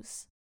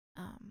lose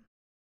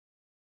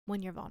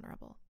when you're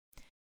vulnerable.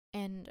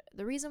 And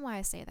the reason why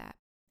I say that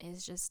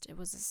is just, it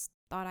was this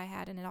thought I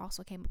had, and it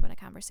also came up in a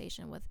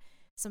conversation with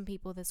some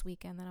people this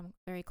weekend that I'm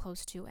very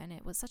close to, and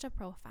it was such a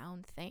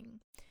profound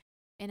thing.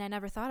 And I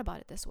never thought about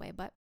it this way,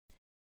 but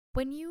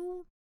when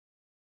you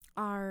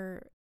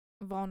are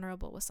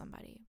vulnerable with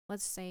somebody,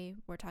 let's say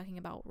we're talking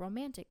about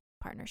romantic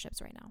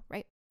partnerships right now,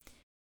 right?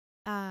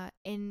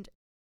 And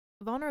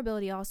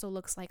vulnerability also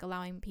looks like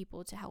allowing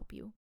people to help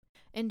you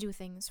and do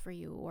things for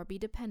you or be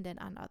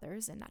dependent on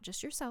others and not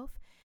just yourself,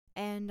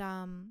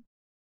 and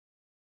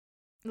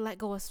let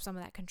go of some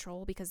of that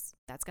control, because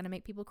that's going to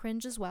make people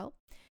cringe as well.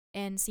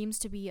 And seems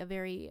to be a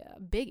very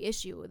big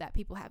issue that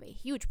people have a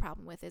huge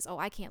problem with is, oh,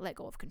 I can't let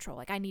go of control.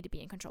 Like, I need to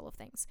be in control of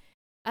things.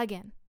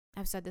 Again,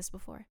 I've said this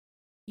before.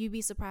 You'd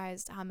be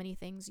surprised how many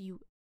things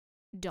you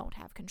don't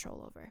have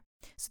control over.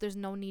 So there's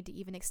no need to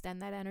even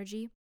extend that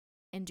energy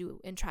and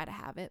try to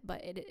have it,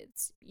 but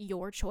it's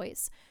your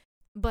choice.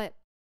 But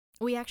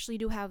we actually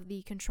do have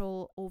the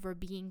control over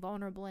being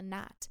vulnerable and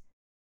not.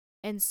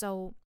 And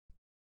so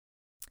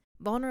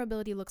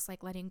vulnerability looks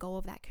like letting go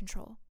of that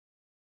control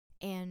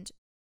and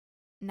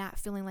not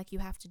feeling like you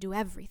have to do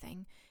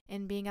everything,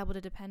 and being able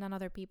to depend on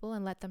other people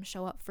and let them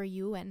show up for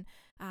you and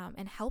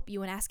help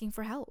you, and asking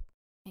for help.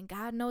 And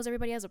God knows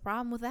everybody has a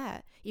problem with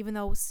that, even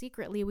though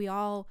secretly we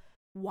all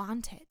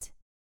want it.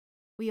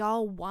 We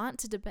all want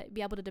to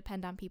be able to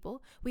depend on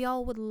people. We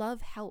all would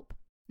love help.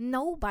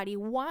 Nobody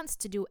wants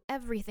to do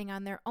everything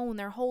on their own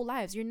their whole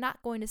lives. You're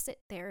not going to sit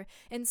there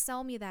and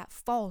sell me that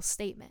false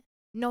statement.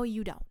 No,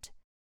 you don't.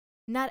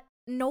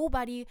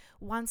 Nobody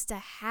wants to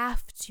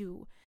have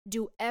to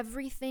do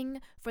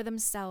everything for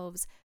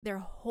themselves their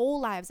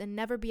whole lives and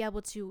never be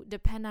able to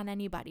depend on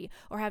anybody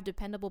or have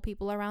dependable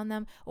people around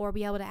them or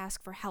be able to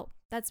ask for help.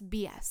 That's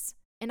BS.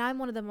 And I'm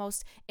one of the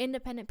most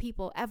independent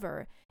people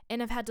ever,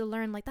 and I've had to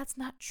learn, like, that's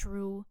not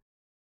true.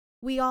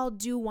 We all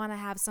do want to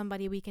have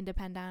somebody we can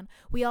depend on.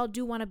 We all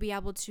do want to be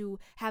able to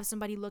have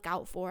somebody look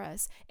out for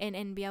us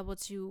and be able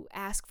to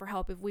ask for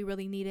help if we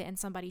really need it and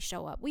somebody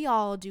show up. We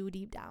all do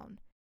deep down.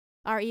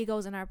 Our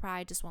egos and our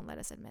pride just won't let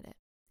us admit it.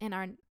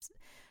 And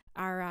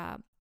our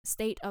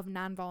state of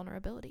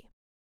non-vulnerability.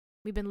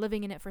 We've been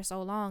living in it for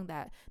so long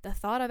that the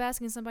thought of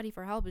asking somebody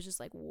for help is just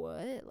like,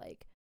 what?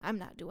 Like, I'm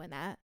not doing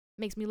that.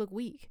 Makes me look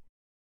weak.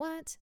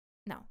 What?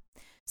 No.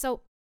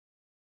 So,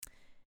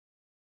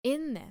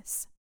 in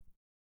this,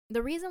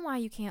 the reason why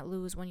you can't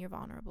lose when you're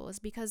vulnerable is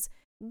because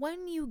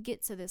when you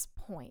get to this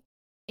point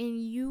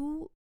and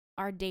you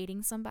are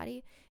dating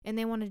somebody and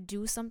they want to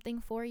do something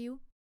for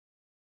you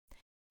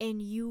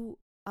and you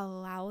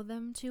allow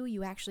them to,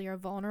 you actually are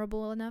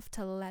vulnerable enough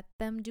to let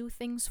them do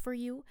things for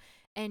you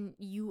and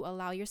you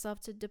allow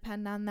yourself to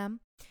depend on them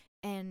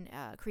and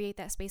create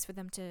that space for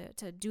them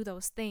to do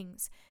those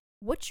things,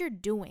 what you're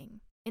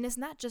doing, and it's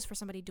not just for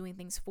somebody doing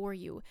things for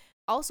you,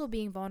 also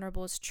being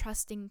vulnerable is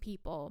trusting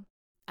people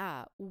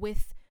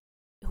with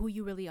who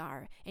you really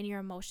are and your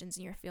emotions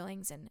and your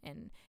feelings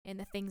and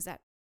the things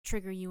that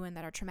trigger you and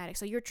that are traumatic.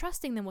 So you're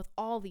trusting them with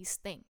all these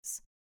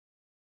things,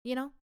 you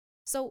know?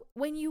 So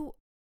when you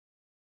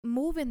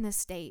move in this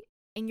state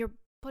and you're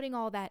putting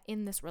all that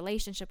in this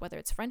relationship, whether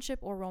it's friendship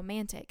or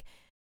romantic,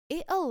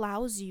 it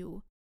allows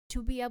you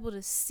to be able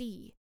to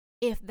see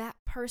if that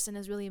person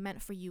is really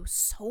meant for you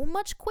so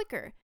much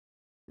quicker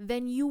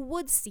than you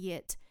would see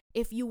it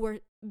if you were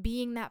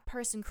being that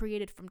person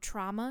created from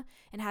trauma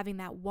and having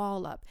that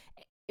wall up.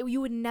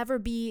 You would never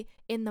be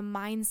in the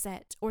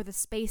mindset or the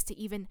space to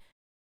even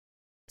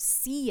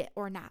see it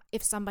or not,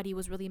 if somebody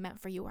was really meant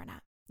for you or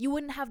not. You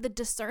wouldn't have the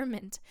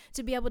discernment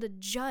to be able to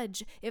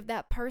judge if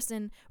that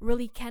person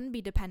really can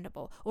be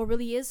dependable or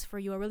really is for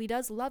you or really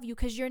does love you,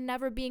 because you're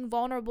never being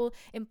vulnerable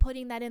and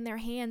putting that in their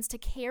hands to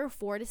care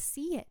for, to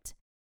see it.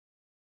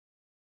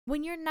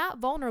 When you're not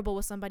vulnerable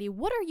with somebody,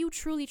 what are you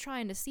truly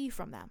trying to see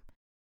from them?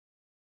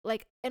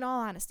 Like, in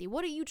all honesty,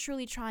 what are you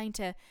truly trying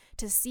to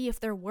see if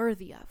they're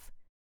worthy of?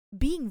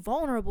 Being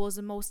vulnerable is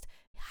the most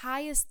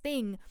highest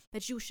thing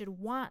that you should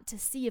want to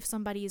see if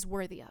somebody is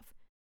worthy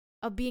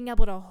of being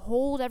able to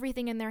hold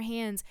everything in their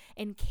hands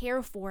and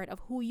care for it,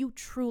 of who you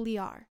truly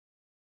are.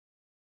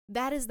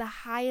 That is the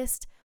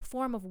highest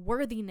form of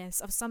worthiness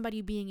of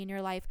somebody being in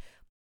your life,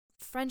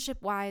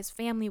 friendship-wise,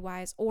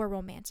 family-wise, or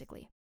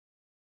romantically.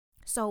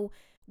 So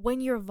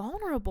when you're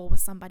vulnerable with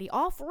somebody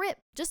off rip,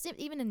 just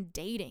even in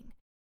dating,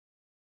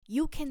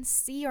 you can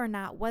see or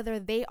not whether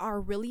they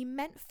are really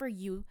meant for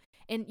you,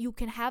 and you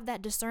can have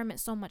that discernment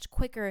so much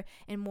quicker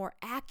and more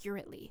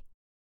accurately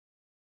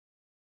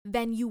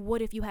than you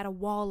would if you had a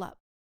wall up.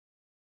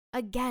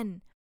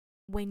 Again,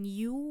 when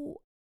you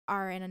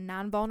are in a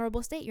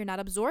non-vulnerable state, you're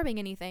not absorbing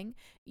anything,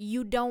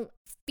 you don't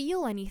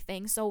feel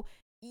anything, so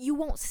you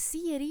won't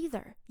see it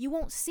either. You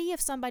won't see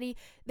if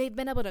they've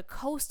been able to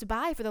coast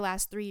by for the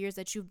last 3 years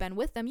that you've been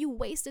with them. You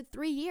wasted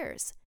 3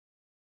 years.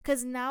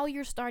 Because now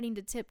you're starting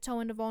to tiptoe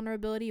into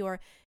vulnerability, or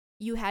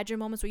you had your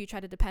moments where you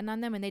tried to depend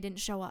on them and they didn't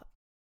show up.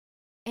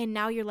 And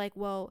now you're like,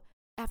 well,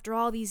 after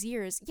all these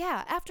years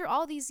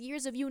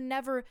of you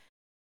never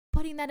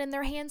putting that in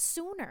their hands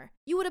sooner,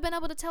 you would have been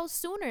able to tell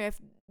sooner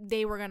if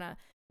they were going to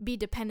be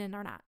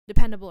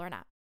dependable or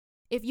not.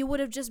 If you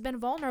would have just been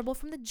vulnerable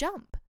from the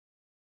jump.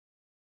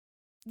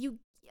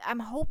 I'm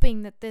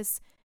hoping that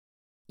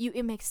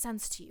it makes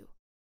sense to you,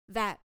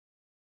 that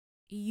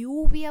you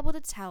will be able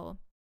to tell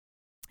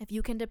if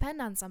you can depend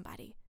on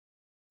somebody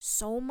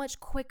so much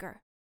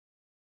quicker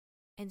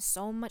and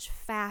so much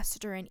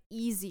faster and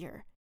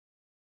easier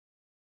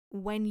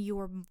when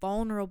you're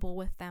vulnerable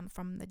with them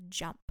from the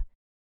jump.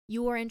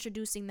 You are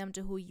introducing them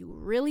to who you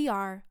really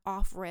are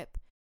off rip.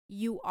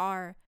 You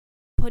are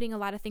putting a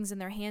lot of things in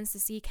their hands to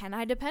see, can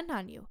I depend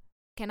on you?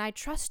 Can I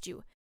trust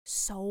you?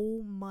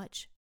 So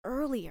much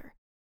earlier.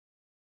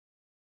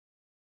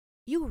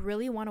 You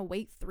really want to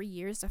wait 3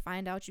 years to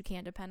find out you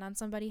can't depend on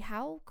somebody?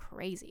 How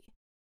crazy.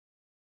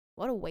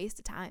 What a waste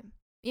of time,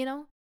 you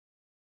know?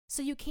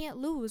 So you can't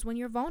lose when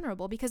you're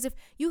vulnerable, because if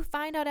you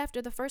find out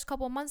after the first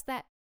couple of months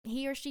that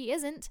he or she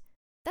isn't,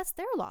 that's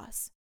their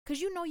loss.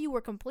 Because you know you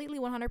were completely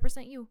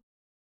 100% you.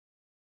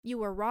 You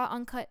were raw,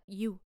 uncut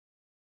you.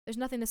 There's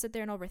nothing to sit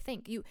there and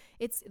overthink.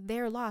 It's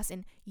their loss,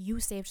 and you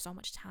saved so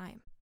much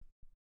time.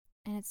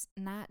 And it's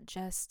not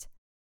just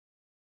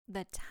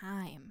the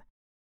time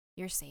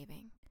you're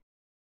saving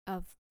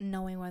of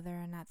knowing whether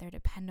or not they're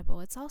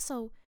dependable. It's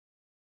also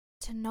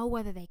to know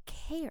whether they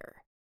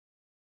care.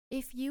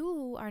 If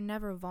you are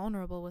never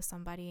vulnerable with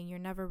somebody and you're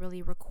never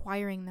really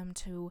requiring them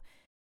to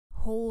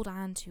hold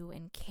on to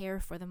and care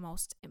for the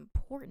most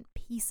important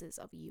pieces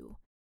of you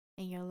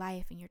in your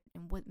life and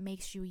what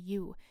makes you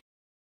you.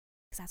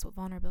 Because that's what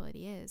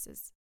vulnerability is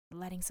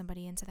letting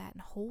somebody into that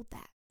and hold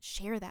that,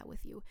 share that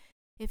with you.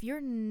 If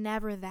you're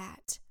never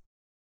that,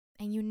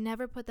 and you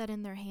never put that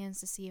in their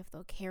hands to see if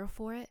they'll care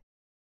for it,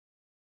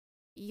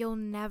 you'll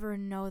never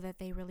know that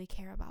they really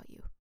care about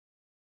you.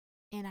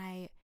 And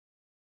I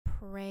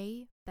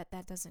pray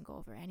that doesn't go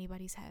over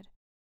anybody's head.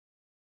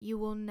 You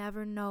will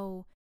never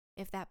know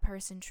if that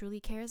person truly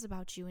cares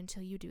about you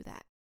until you do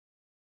that.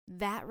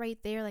 That right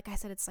there, like I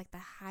said, it's like the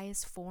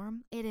highest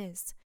form. It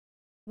is.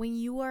 When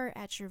you are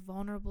at your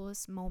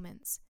vulnerablest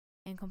moments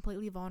and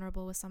completely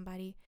vulnerable with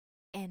somebody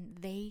and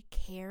they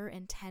care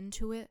and tend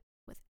to it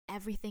with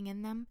everything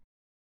in them,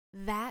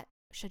 that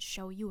should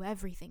show you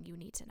everything you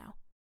need to know.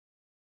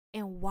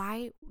 And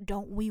why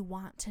don't we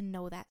want to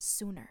know that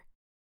sooner?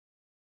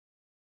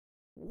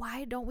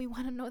 Why don't we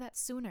want to know that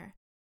sooner?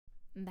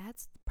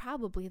 That's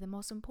probably the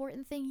most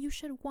important thing you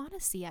should want to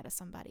see out of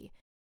somebody.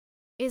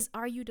 Is,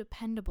 are you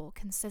dependable,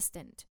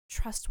 consistent,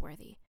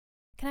 trustworthy?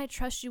 Can I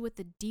trust you with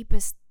the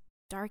deepest,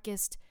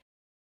 darkest,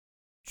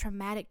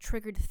 traumatic,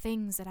 triggered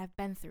things that I've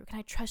been through? Can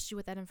I trust you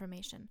with that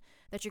information?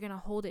 That you're going to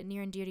hold it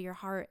near and dear to your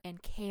heart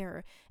and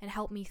care and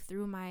help me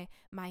through my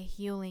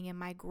healing and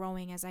my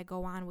growing as I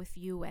go on with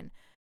you? And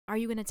are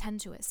you going to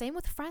tend to it? Same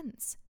with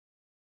friends.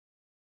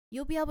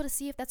 You'll be able to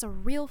see if that's a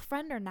real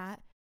friend or not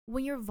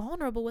when you're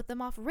vulnerable with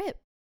them off rip.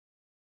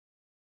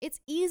 It's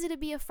easy to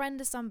be a friend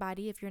to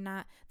somebody if you're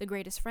not the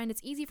greatest friend.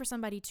 It's easy for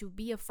somebody to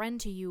be a friend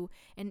to you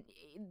and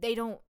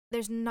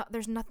there's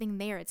nothing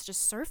there. It's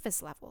just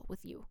surface level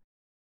with you.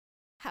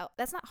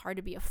 That's not hard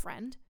to be a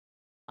friend.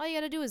 All you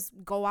got to do is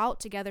go out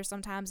together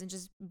sometimes and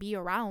just be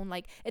around.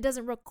 Like, it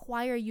doesn't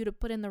require you to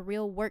put in the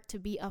real work to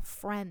be a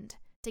friend,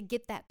 to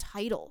get that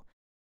title.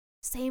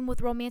 Same with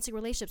romantic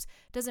relationships.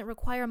 Doesn't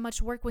require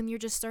much work when you're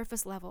just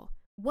surface level.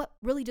 What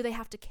really do they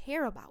have to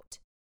care about?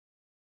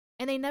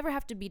 And they never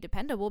have to be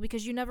dependable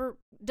because you never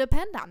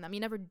depend on them. You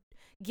never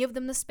give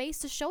them the space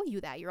to show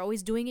you that. You're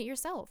always doing it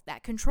yourself,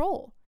 that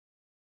control.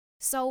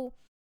 So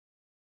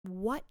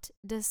what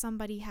does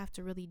somebody have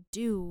to really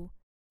do?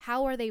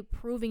 How are they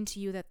proving to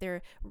you that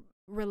their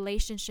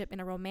relationship in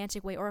a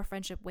romantic way or a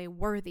friendship way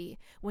worthy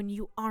when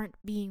you aren't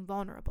being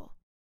vulnerable?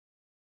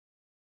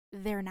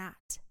 They're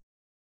not.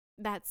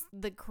 That's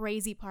the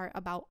crazy part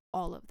about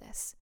all of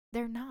this.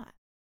 They're not.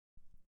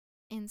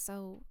 And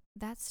so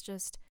that's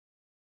just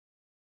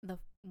the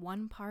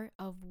one part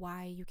of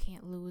why you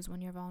can't lose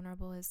when you're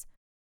vulnerable, is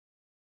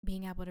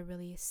being able to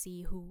really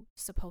see who's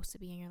supposed to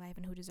be in your life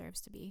and who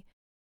deserves to be.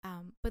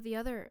 But the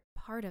other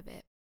part of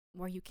it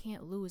where you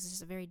can't lose is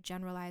just very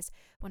generalized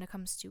when it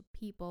comes to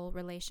people,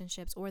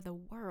 relationships, or the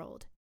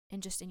world,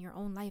 and just in your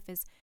own life,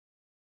 is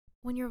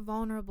when you're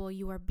vulnerable,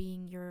 you are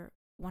being your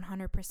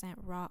 100%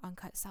 raw,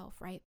 uncut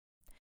self, right?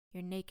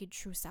 Your naked,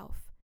 true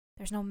self.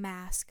 There's no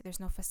mask, there's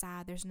no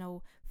facade, there's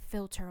no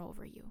filter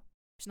over you.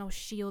 There's no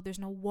shield, there's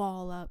no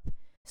wall up,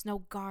 there's no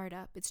guard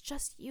up. It's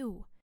just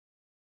you.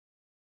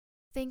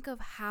 Think of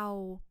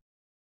how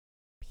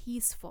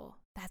peaceful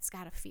that's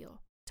gotta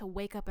feel to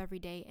wake up every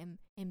day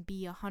and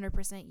be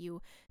 100%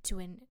 you,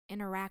 to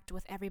interact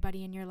with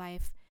everybody in your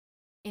life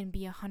and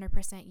be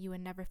 100% you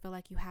and never feel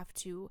like you have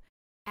to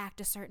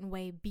act a certain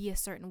way, be a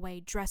certain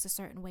way, dress a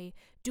certain way,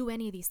 do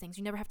any of these things.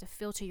 You never have to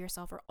filter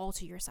yourself or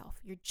alter yourself.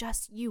 You're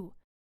just you.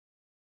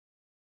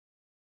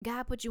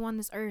 God put you on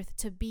this earth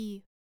to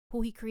be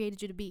who He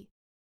created you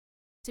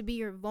to be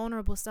your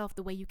vulnerable self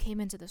the way you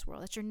came into this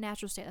world. That's your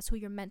natural state. That's who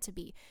you're meant to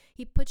be.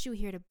 He put you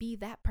here to be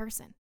that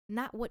person,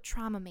 not what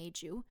trauma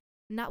made you,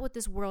 not what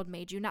this world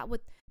made you, not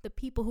what the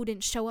people who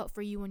didn't show up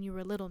for you when you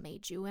were little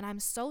made you. And I'm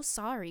so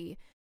sorry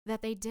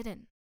that they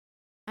didn't.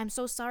 I'm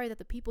so sorry that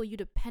the people you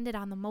depended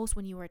on the most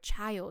when you were a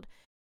child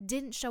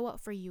didn't show up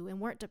for you and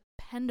weren't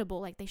dependable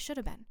like they should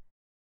have been.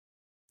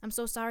 I'm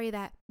so sorry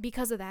that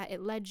because of that,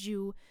 it led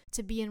you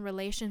to be in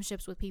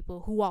relationships with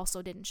people who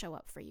also didn't show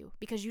up for you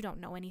because you don't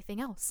know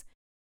anything else.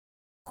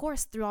 Of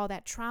course, through all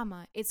that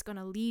trauma, it's going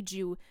to lead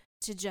you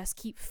to just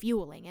keep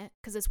fueling it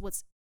because it's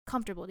what's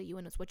comfortable to you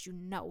and it's what you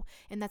know.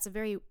 And that's a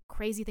very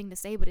crazy thing to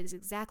say, but it is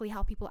exactly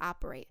how people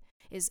operate.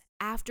 Is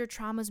after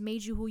trauma's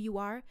made you who you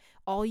are,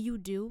 all you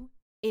do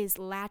is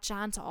latch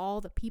on to all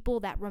the people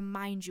that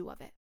remind you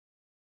of it.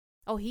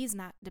 Oh, he's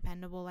not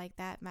dependable like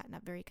that, not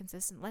very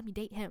consistent. Let me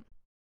date him.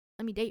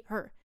 Let me date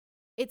her.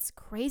 It's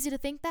crazy to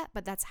think that,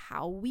 but that's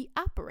how we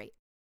operate.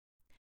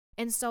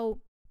 And so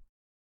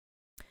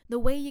the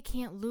way you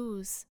can't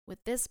lose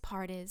with this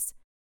part is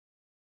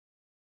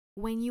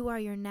when you are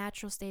your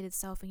natural stated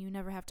self and you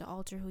never have to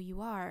alter who you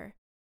are,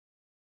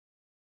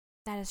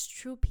 that is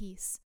true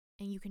peace.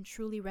 And you can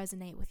truly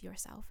resonate with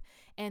yourself.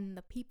 And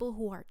the people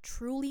who are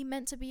truly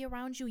meant to be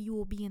around you, you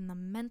will be in the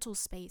mental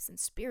space and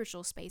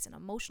spiritual space and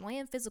emotional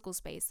and physical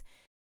space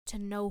to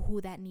know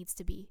who that needs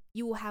to be.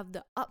 You will have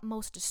the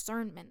utmost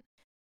discernment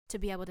to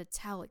be able to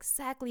tell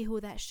exactly who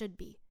that should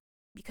be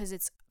because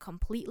it's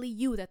completely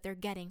you that they're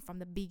getting from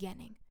the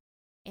beginning.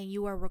 And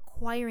you are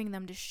requiring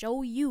them to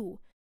show you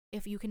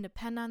if you can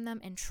depend on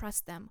them and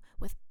trust them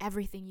with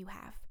everything you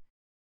have.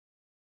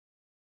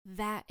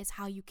 That is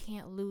how you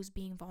can't lose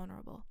being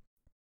vulnerable.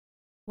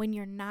 When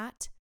you're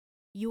not,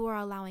 you are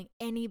allowing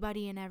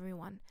anybody and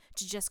everyone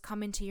to just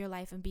come into your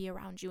life and be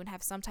around you and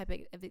have some type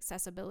of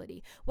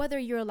accessibility. Whether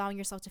you're allowing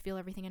yourself to feel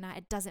everything or not,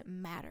 it doesn't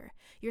matter.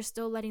 You're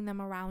still letting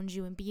them around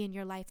you and be in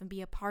your life and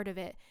be a part of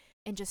it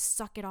and just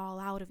suck it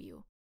all out of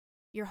you.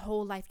 Your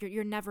whole life,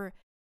 you're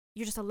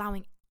just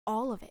allowing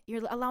all of it.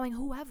 You're allowing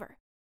whoever.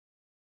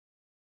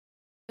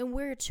 And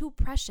we're too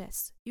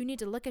precious. You need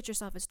to look at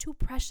yourself as too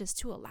precious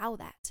to allow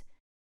that.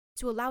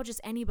 To allow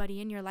just anybody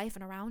in your life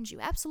and around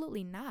you.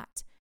 Absolutely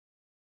not.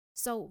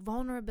 So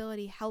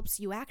vulnerability helps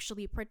you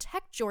actually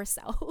protect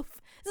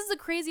yourself. This is the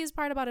craziest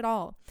part about it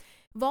all.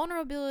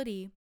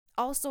 Vulnerability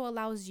also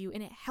allows you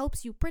and it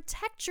helps you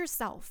protect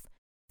yourself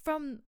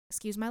from,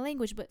 excuse my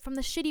language, but from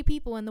the shitty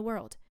people in the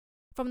world.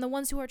 From the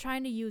ones who are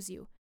trying to use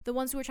you. The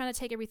ones who are trying to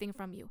take everything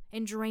from you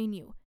and drain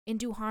you and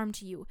do harm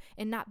to you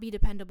and not be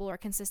dependable or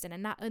consistent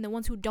and the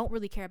ones who don't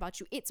really care about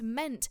you. It's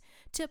meant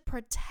to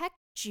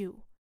protect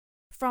you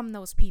from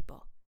those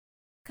people.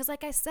 Because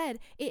like I said,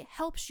 it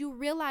helps you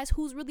realize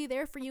who's really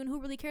there for you and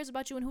who really cares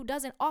about you and who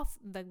doesn't off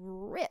the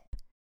rip.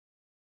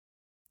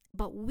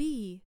 But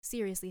we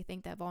seriously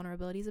think that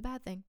vulnerability is a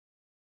bad thing.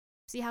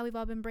 See how we've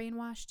all been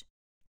brainwashed?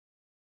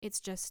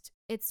 It's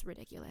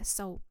ridiculous.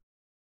 So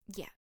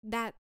yeah,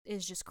 that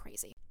is just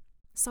crazy.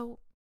 So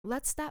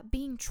let's stop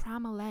being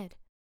trauma-led.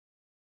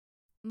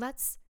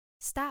 Let's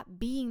stop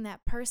being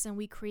that person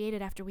we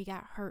created after we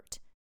got hurt.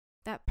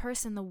 That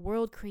person the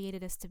world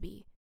created us to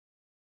be.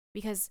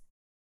 Because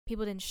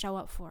people didn't show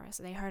up for us.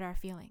 They hurt our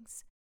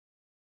feelings.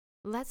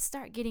 Let's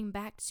start getting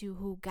back to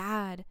who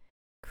God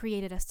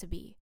created us to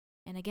be.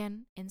 And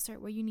again, insert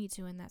where you need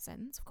to in that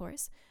sentence, of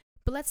course.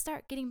 But let's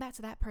start getting back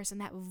to that person,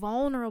 that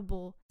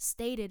vulnerable,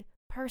 stated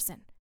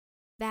person.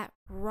 That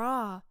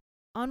raw,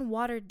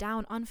 unwatered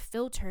down,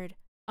 unfiltered,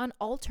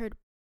 unaltered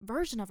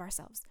version of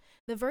ourselves.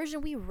 The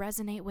version we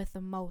resonate with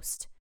the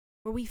most.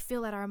 Where we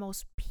feel at our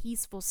most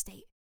peaceful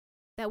state.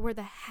 That we're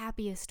the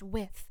happiest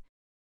with.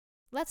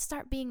 Let's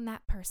start being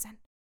that person.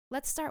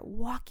 Let's start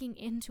walking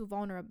into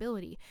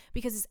vulnerability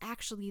because it's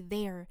actually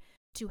there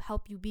to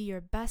help you be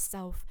your best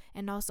self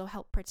and also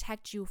help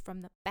protect you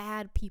from the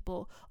bad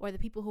people or the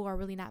people who are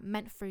really not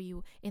meant for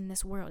you in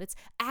this world. It's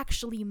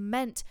actually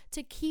meant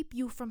to keep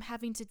you from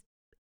having to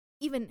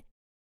even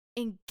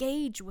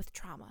engage with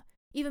trauma,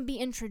 even be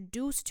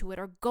introduced to it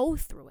or go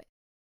through it.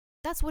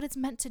 That's what it's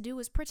meant to do,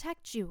 is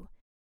protect you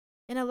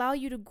and allow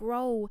you to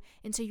grow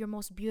into your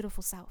most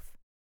beautiful self.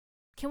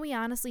 Can we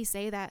honestly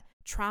say that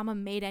trauma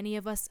made any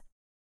of us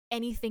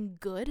anything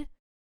good?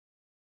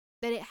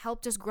 That it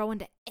helped us grow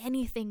into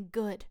anything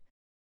good?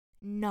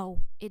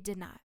 No, it did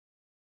not.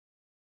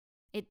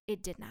 It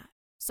did not.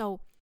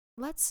 So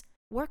let's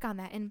work on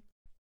that. And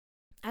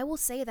I will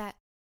say that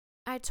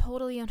I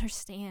totally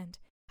understand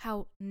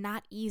how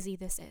not easy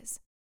this is.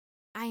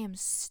 I am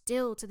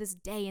still to this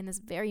day, in this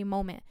very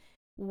moment,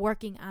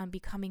 working on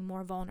becoming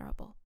more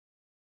vulnerable.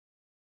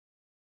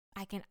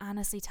 I can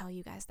honestly tell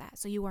you guys that.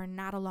 So you are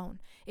not alone.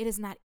 It is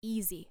not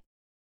easy,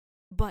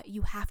 but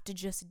you have to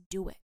just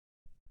do it.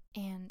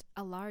 And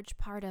a large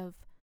part of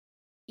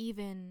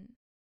even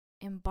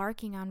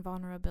embarking on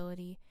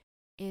vulnerability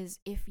is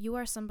if you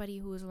are somebody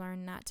who has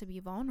learned not to be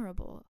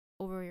vulnerable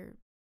over your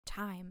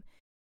time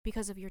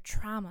because of your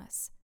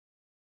traumas,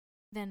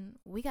 then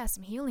we got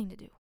some healing to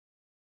do.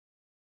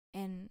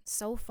 And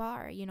so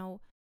far,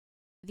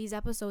 these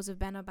episodes have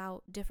been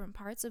about different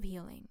parts of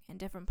healing and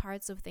different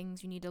parts of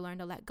things you need to learn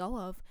to let go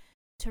of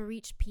to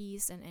reach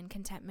peace and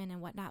contentment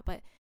and whatnot.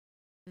 But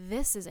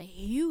this is a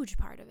huge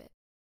part of it.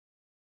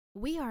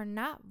 We are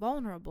not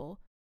vulnerable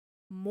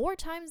more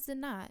times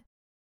than not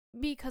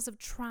because of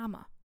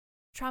trauma.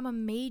 Trauma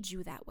made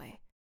you that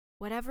way.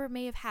 Whatever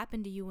may have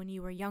happened to you when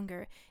you were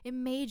younger, it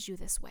made you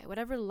this way.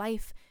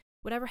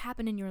 Whatever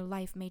happened in your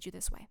life made you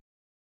this way.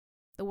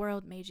 The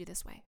world made you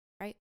this way,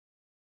 right?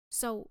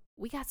 So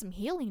we got some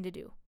healing to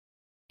do.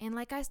 And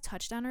like I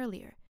touched on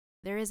earlier,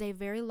 there is a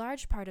very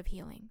large part of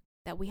healing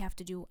that we have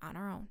to do on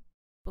our own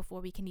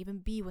before we can even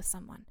be with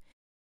someone.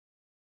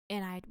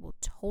 And I will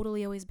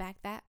totally always back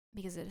that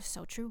because it is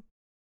so true.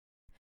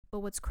 But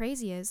what's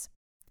crazy is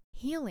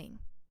healing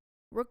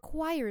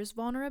requires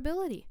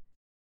vulnerability.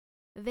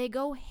 They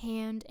go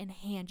hand in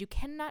hand. You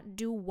cannot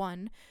do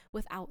one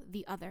without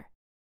the other.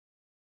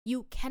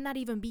 You cannot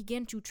even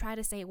begin to try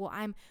to say, well,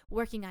 I'm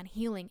working on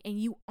healing, and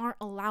you aren't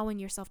allowing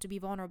yourself to be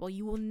vulnerable.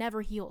 You will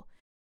never heal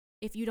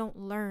if you don't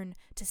learn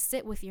to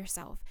sit with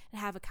yourself and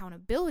have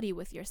accountability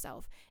with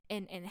yourself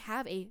and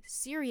have a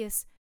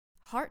serious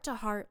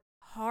heart-to-heart,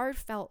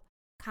 heartfelt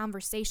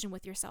conversation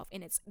with yourself.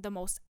 And it's the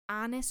most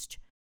honest,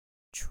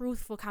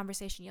 truthful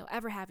conversation you'll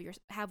ever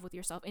have with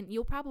yourself. And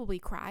you'll probably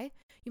cry.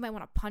 You might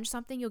want to punch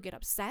something. You'll get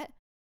upset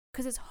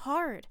because it's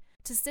hard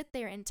to sit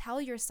there and tell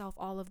yourself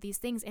all of these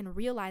things and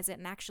realize it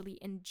and actually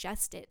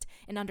ingest it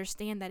and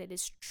understand that it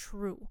is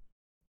true.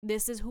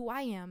 This is who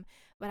I am,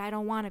 but I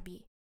don't want to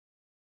be.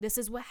 This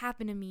is what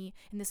happened to me,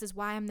 and this is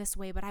why I'm this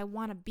way, but I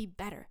want to be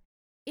better.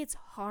 It's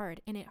hard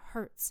and it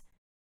hurts,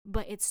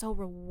 but it's so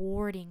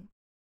rewarding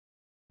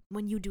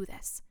when you do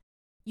this.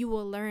 You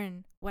will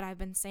learn what I've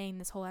been saying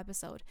this whole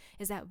episode,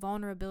 is that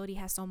vulnerability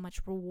has so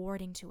much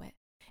rewarding to it.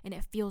 And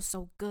it feels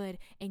so good.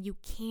 And you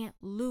can't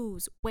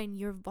lose when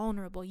you're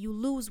vulnerable. You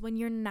lose when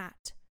you're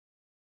not.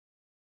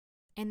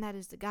 And that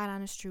is the God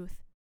honest truth.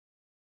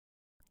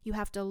 You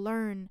have to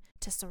learn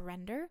to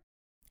surrender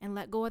and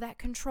let go of that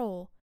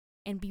control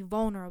and be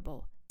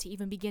vulnerable to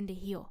even begin to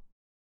heal.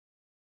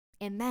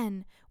 And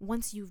then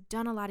once you've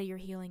done a lot of your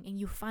healing and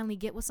you finally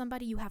get with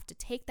somebody, you have to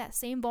take that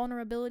same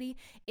vulnerability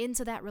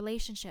into that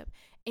relationship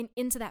and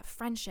into that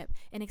friendship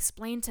and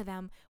explain to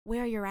them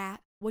where you're at,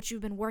 what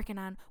you've been working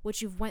on,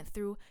 what you've went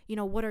through,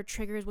 what are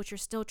triggers, what you're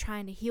still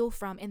trying to heal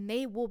from. And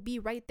they will be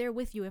right there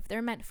with you if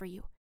they're meant for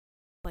you.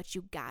 But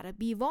you gotta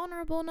be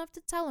vulnerable enough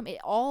to tell them. It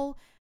all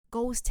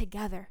goes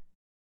together.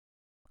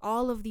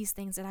 All of these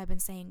things that I've been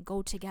saying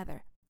go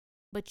together.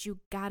 But you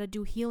gotta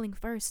do healing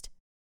first.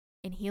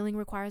 And healing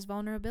requires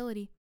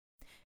vulnerability.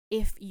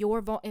 If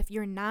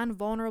your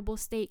non-vulnerable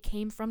state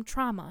came from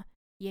trauma,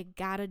 you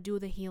gotta do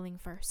the healing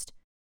first.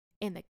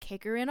 And the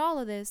kicker in all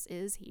of this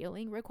is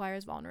healing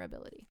requires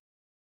vulnerability.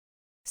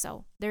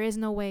 So there is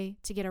no way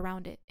to get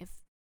around it if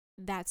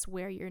that's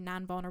where your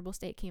non-vulnerable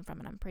state came from,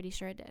 and I'm pretty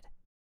sure it did.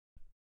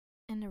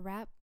 And to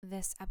wrap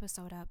this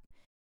episode up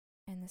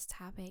and this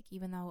topic,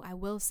 even though I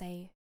will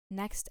say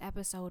next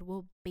episode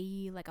will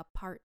be like a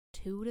part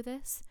 2 to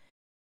this,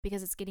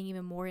 because it's getting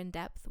even more in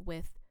depth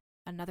with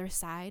another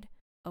side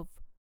of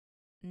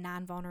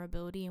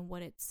non-vulnerability and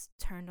what it's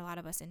turned a lot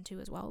of us into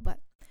as well. But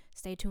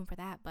stay tuned for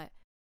that. But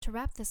to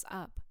wrap this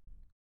up,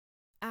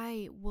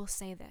 I will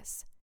say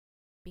this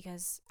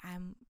because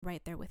I'm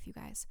right there with you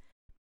guys.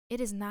 It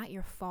is not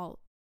your fault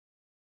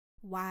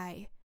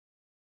why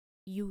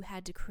you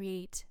had to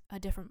create a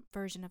different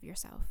version of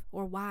yourself,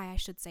 or why I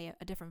should say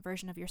a different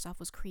version of yourself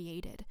was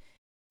created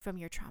from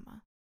your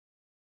trauma.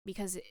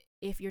 Because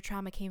if your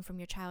trauma came from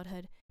your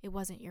childhood, it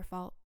wasn't your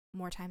fault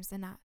more times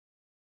than not.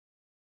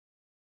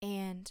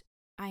 And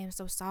I am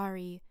so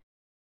sorry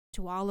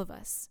to all of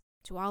us,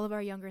 to all of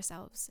our younger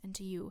selves, and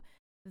to you,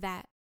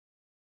 that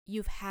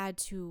you've had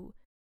to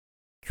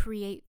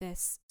create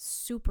this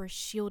super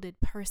shielded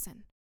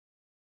person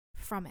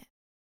from it,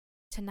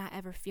 to not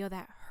ever feel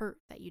that hurt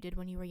that you did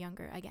when you were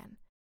younger again.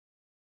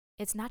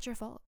 It's not your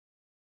fault,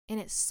 and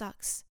it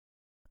sucks.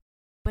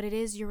 But it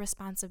is your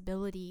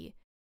responsibility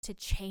to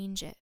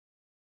change it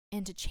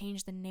and to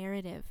change the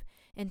narrative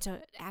and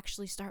to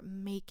actually start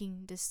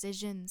making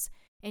decisions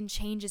and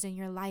changes in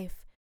your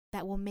life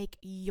that will make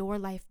your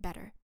life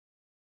better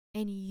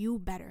and you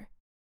better.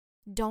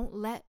 Don't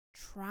let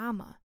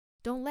trauma,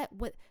 don't let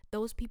what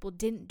those people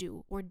didn't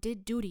do or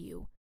did do to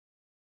you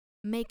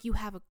make you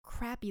have a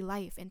crappy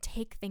life and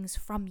take things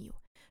from you.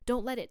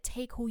 Don't let it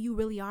take who you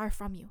really are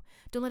from you.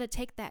 Don't let it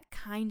take that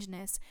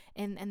kindness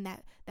and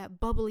that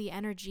bubbly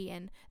energy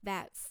and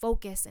that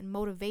focus and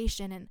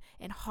motivation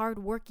and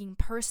hardworking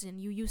person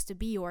you used to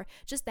be, or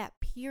just that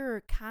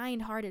pure,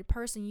 kind-hearted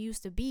person you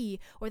used to be,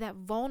 or that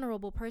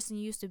vulnerable person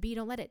you used to be.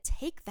 Don't let it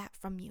take that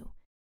from you.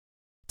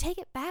 Take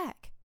it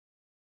back.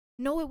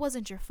 No, it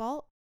wasn't your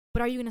fault,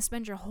 but are you going to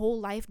spend your whole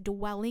life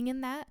dwelling in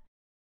that,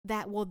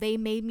 well, they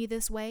made me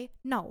this way?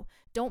 No,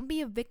 don't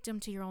be a victim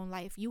to your own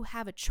life. You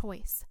have a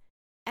choice.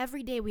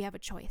 Every day we have a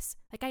choice.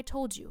 Like I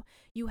told you,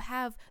 you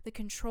have the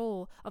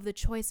control of the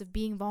choice of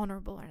being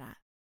vulnerable or not.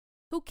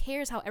 Who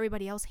cares how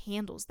everybody else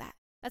handles that?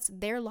 That's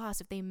their loss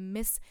if they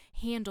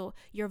mishandle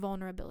your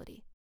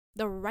vulnerability.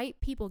 The right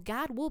people,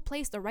 God will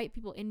place the right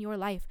people in your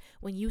life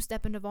when you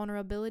step into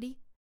vulnerability,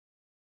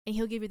 and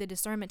He'll give you the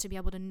discernment to be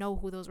able to know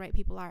who those right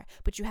people are.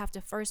 But you have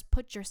to first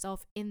put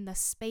yourself in the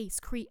space,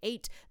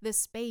 create the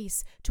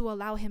space to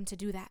allow Him to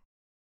do that,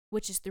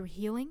 which is through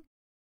healing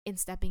and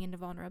stepping into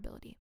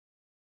vulnerability.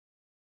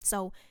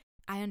 So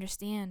I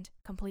understand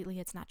completely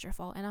it's not your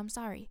fault, and I'm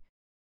sorry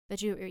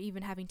that you're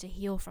even having to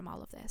heal from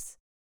all of this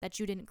that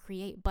you didn't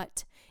create,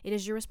 but it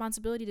is your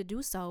responsibility to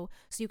do so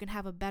you can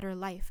have a better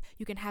life.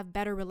 You can have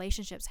better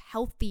relationships,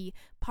 healthy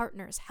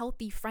partners,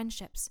 healthy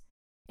friendships.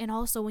 And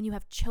also when you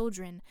have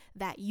children,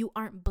 that you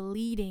aren't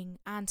bleeding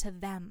onto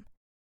them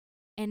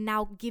and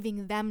now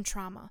giving them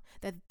trauma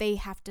that they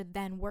have to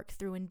then work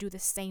through and do the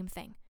same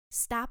thing.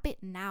 Stop it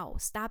now.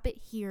 Stop it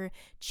here.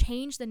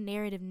 Change the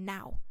narrative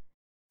now.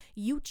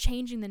 You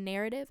changing the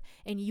narrative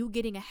and you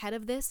getting ahead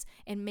of this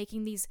and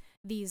making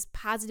these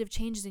positive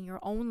changes in your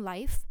own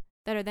life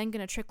that are then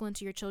going to trickle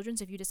into your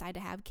children's if you decide to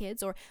have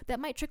kids, or that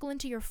might trickle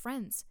into your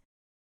friends.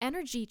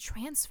 Energy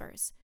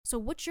transfers. So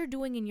what you're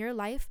doing in your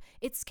life,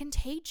 it's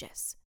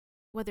contagious,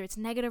 whether it's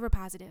negative or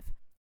positive.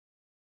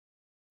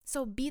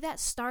 So be that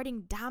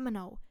starting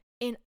domino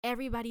in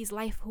everybody's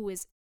life who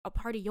is a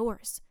part of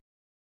yours.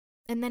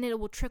 And then it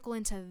will trickle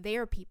into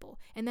their people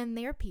and then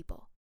their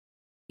people.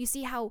 You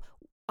see how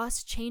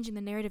us changing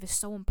the narrative is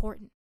so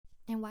important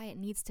and why it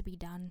needs to be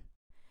done.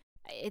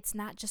 It's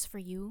not just for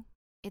you.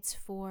 It's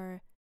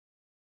for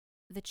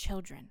the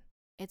children.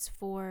 It's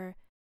for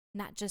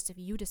not just if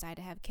you decide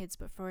to have kids,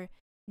 but for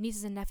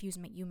nieces and nephews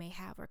you may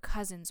have, or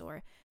cousins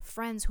or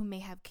friends who may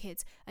have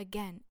kids.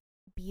 Again,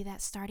 be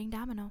that starting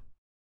domino.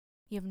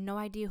 You have no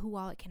idea who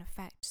all it can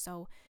affect.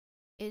 So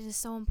it is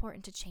so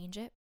important to change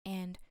it.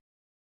 And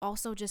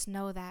also just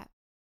know that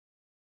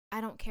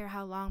I don't care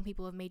how long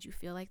people have made you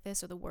feel like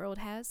this or the world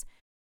has.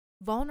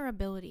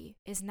 Vulnerability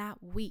is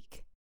not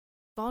weak.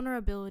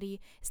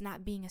 Vulnerability is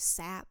not being a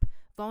sap.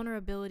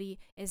 Vulnerability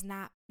is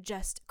not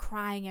just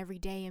crying every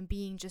day and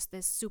being just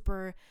this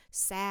super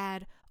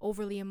sad,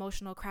 overly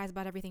emotional, cries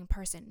about everything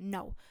person.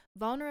 No,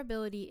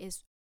 vulnerability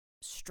is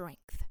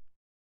strength.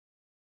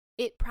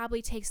 It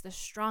probably takes the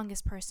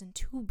strongest person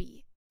to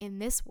be in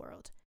this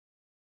world.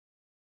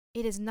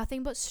 It is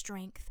nothing but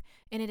strength,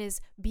 and it is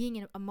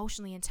being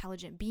emotionally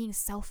intelligent, being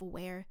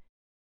self-aware,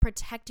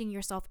 protecting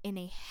yourself in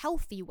a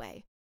healthy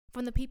way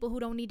from the people who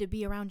don't need to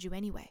be around you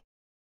anyway.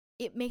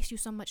 It makes you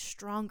so much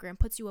stronger and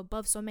puts you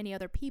above so many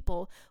other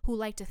people who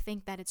like to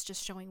think that it's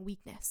just showing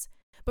weakness.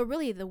 But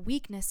really, the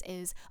weakness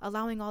is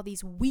allowing all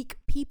these weak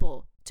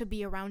people to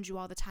be around you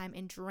all the time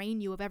and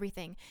drain you of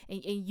everything,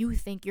 and you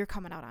think you're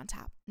coming out on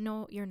top.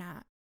 No, you're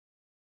not.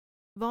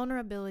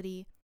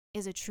 Vulnerability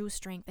is a true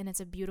strength, and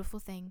it's a beautiful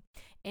thing,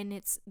 and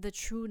it's the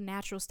true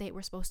natural state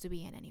we're supposed to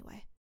be in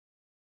anyway.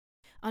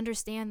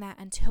 Understand that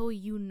until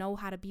you know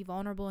how to be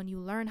vulnerable and you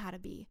learn how to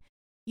be,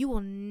 you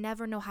will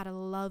never know how to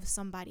love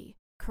somebody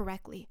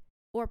correctly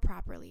or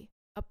properly,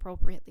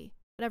 appropriately,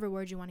 whatever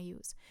word you want to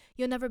use.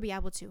 You'll never be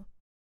able to,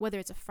 whether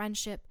it's a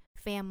friendship,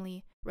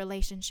 family,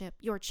 relationship,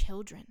 your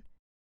children.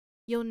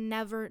 You'll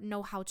never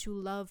know how to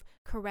love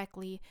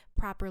correctly,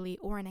 properly,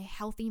 or in a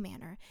healthy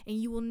manner. And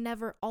you will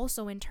never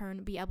also in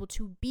turn be able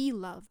to be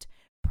loved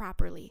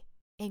properly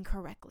and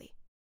correctly,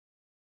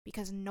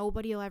 because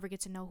nobody will ever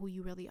get to know who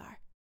you really are.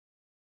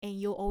 And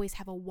you'll always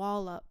have a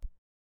wall up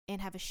and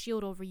have a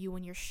shield over you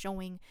when you're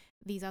showing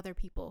these other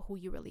people who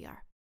you really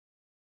are.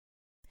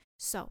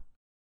 So,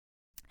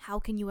 how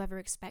can you ever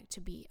expect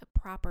to be a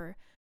proper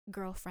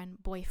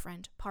girlfriend,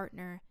 boyfriend,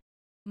 partner,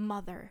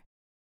 mother,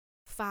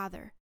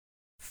 father,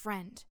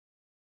 friend,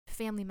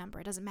 family member?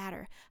 It doesn't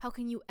matter. How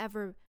can you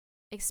ever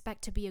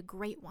expect to be a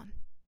great one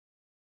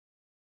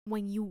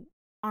when you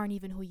aren't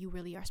even who you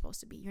really are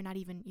supposed to be? You're not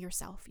even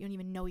yourself. You don't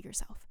even know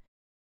yourself.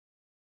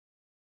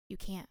 You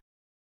can't.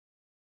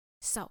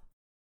 So,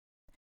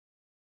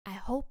 I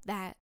hope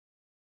that,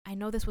 I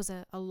know this was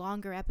a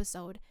longer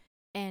episode,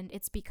 and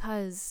it's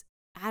because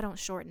I don't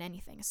shorten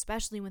anything,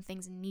 especially when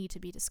things need to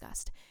be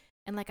discussed.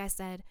 And like I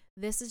said,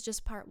 this is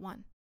just part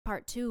 1.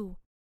 Part 2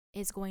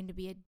 is going to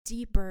be a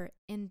deeper,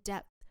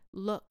 in-depth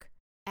look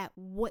at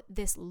what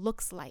this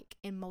looks like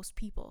in most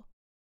people.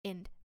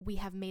 And we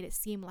have made it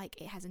seem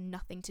like it has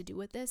nothing to do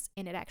with this,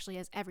 and it actually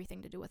has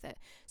everything to do with it.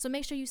 So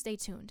make sure you stay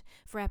tuned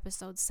for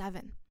episode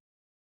 7,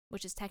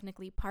 which is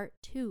technically part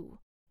 2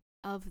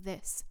 of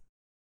this.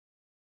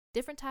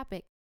 Different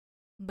topic,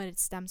 but it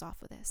stems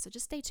off of this. So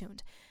just stay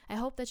tuned. I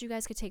hope that you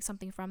guys could take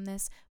something from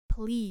this.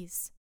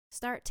 Please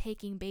start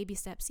taking baby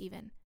steps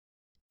even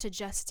to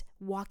just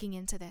walking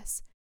into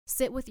this.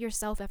 Sit with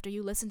yourself after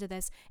you listen to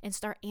this and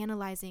start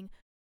analyzing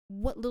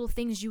what little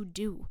things you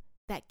do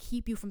that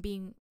keep you from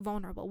being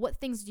vulnerable. What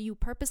things do you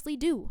purposely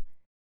do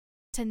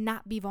to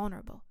not be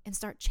vulnerable, and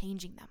start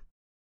changing them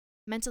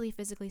mentally,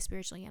 physically,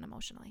 spiritually, and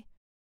emotionally.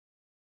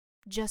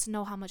 Just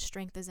know how much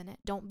strength is in it.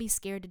 Don't be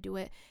scared to do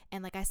it.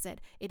 And like I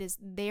said, it is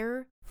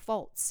their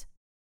faults,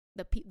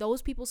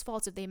 those people's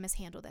faults if they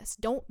mishandle this.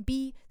 Don't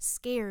be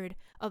scared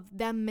of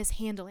them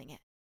mishandling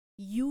it.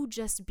 You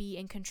just be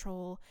in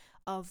control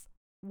of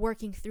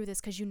working through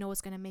this, because you know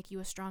it's going to make you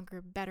a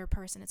stronger, better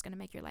person. It's going to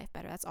make your life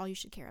better. That's all you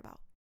should care about.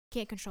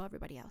 Can't control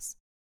everybody else.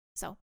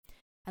 So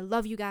I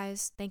love you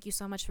guys. Thank you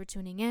so much for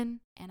tuning in,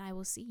 and I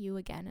will see you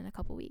again in a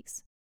couple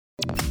weeks.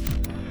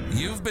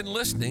 You've been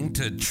listening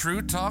to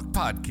True Talk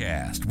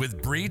Podcast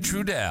with Bree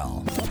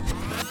Trudell.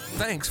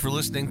 Thanks for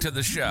listening to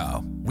the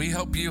show. We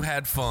hope you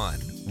had fun.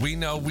 We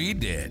know we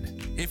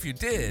did. If you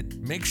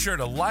did, make sure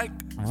to like,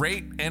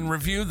 rate, and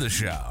review the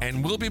show.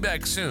 And we'll be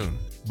back soon.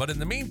 But in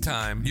the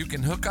meantime, you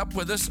can hook up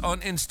with us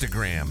on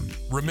Instagram.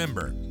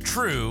 Remember,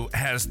 True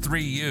has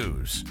 3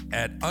 U's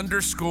at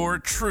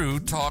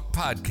 _True Talk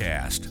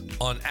Podcast.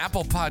 On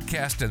Apple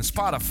Podcast and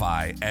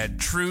Spotify at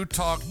True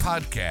Talk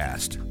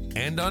Podcast.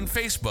 And on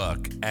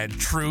Facebook at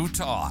True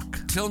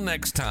Talk. Till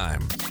next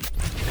time.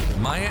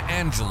 Maya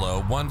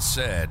Angelou once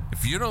said,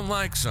 if you don't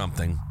like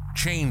something,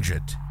 change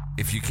it.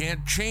 If you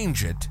can't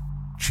change it,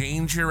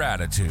 change your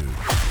attitude.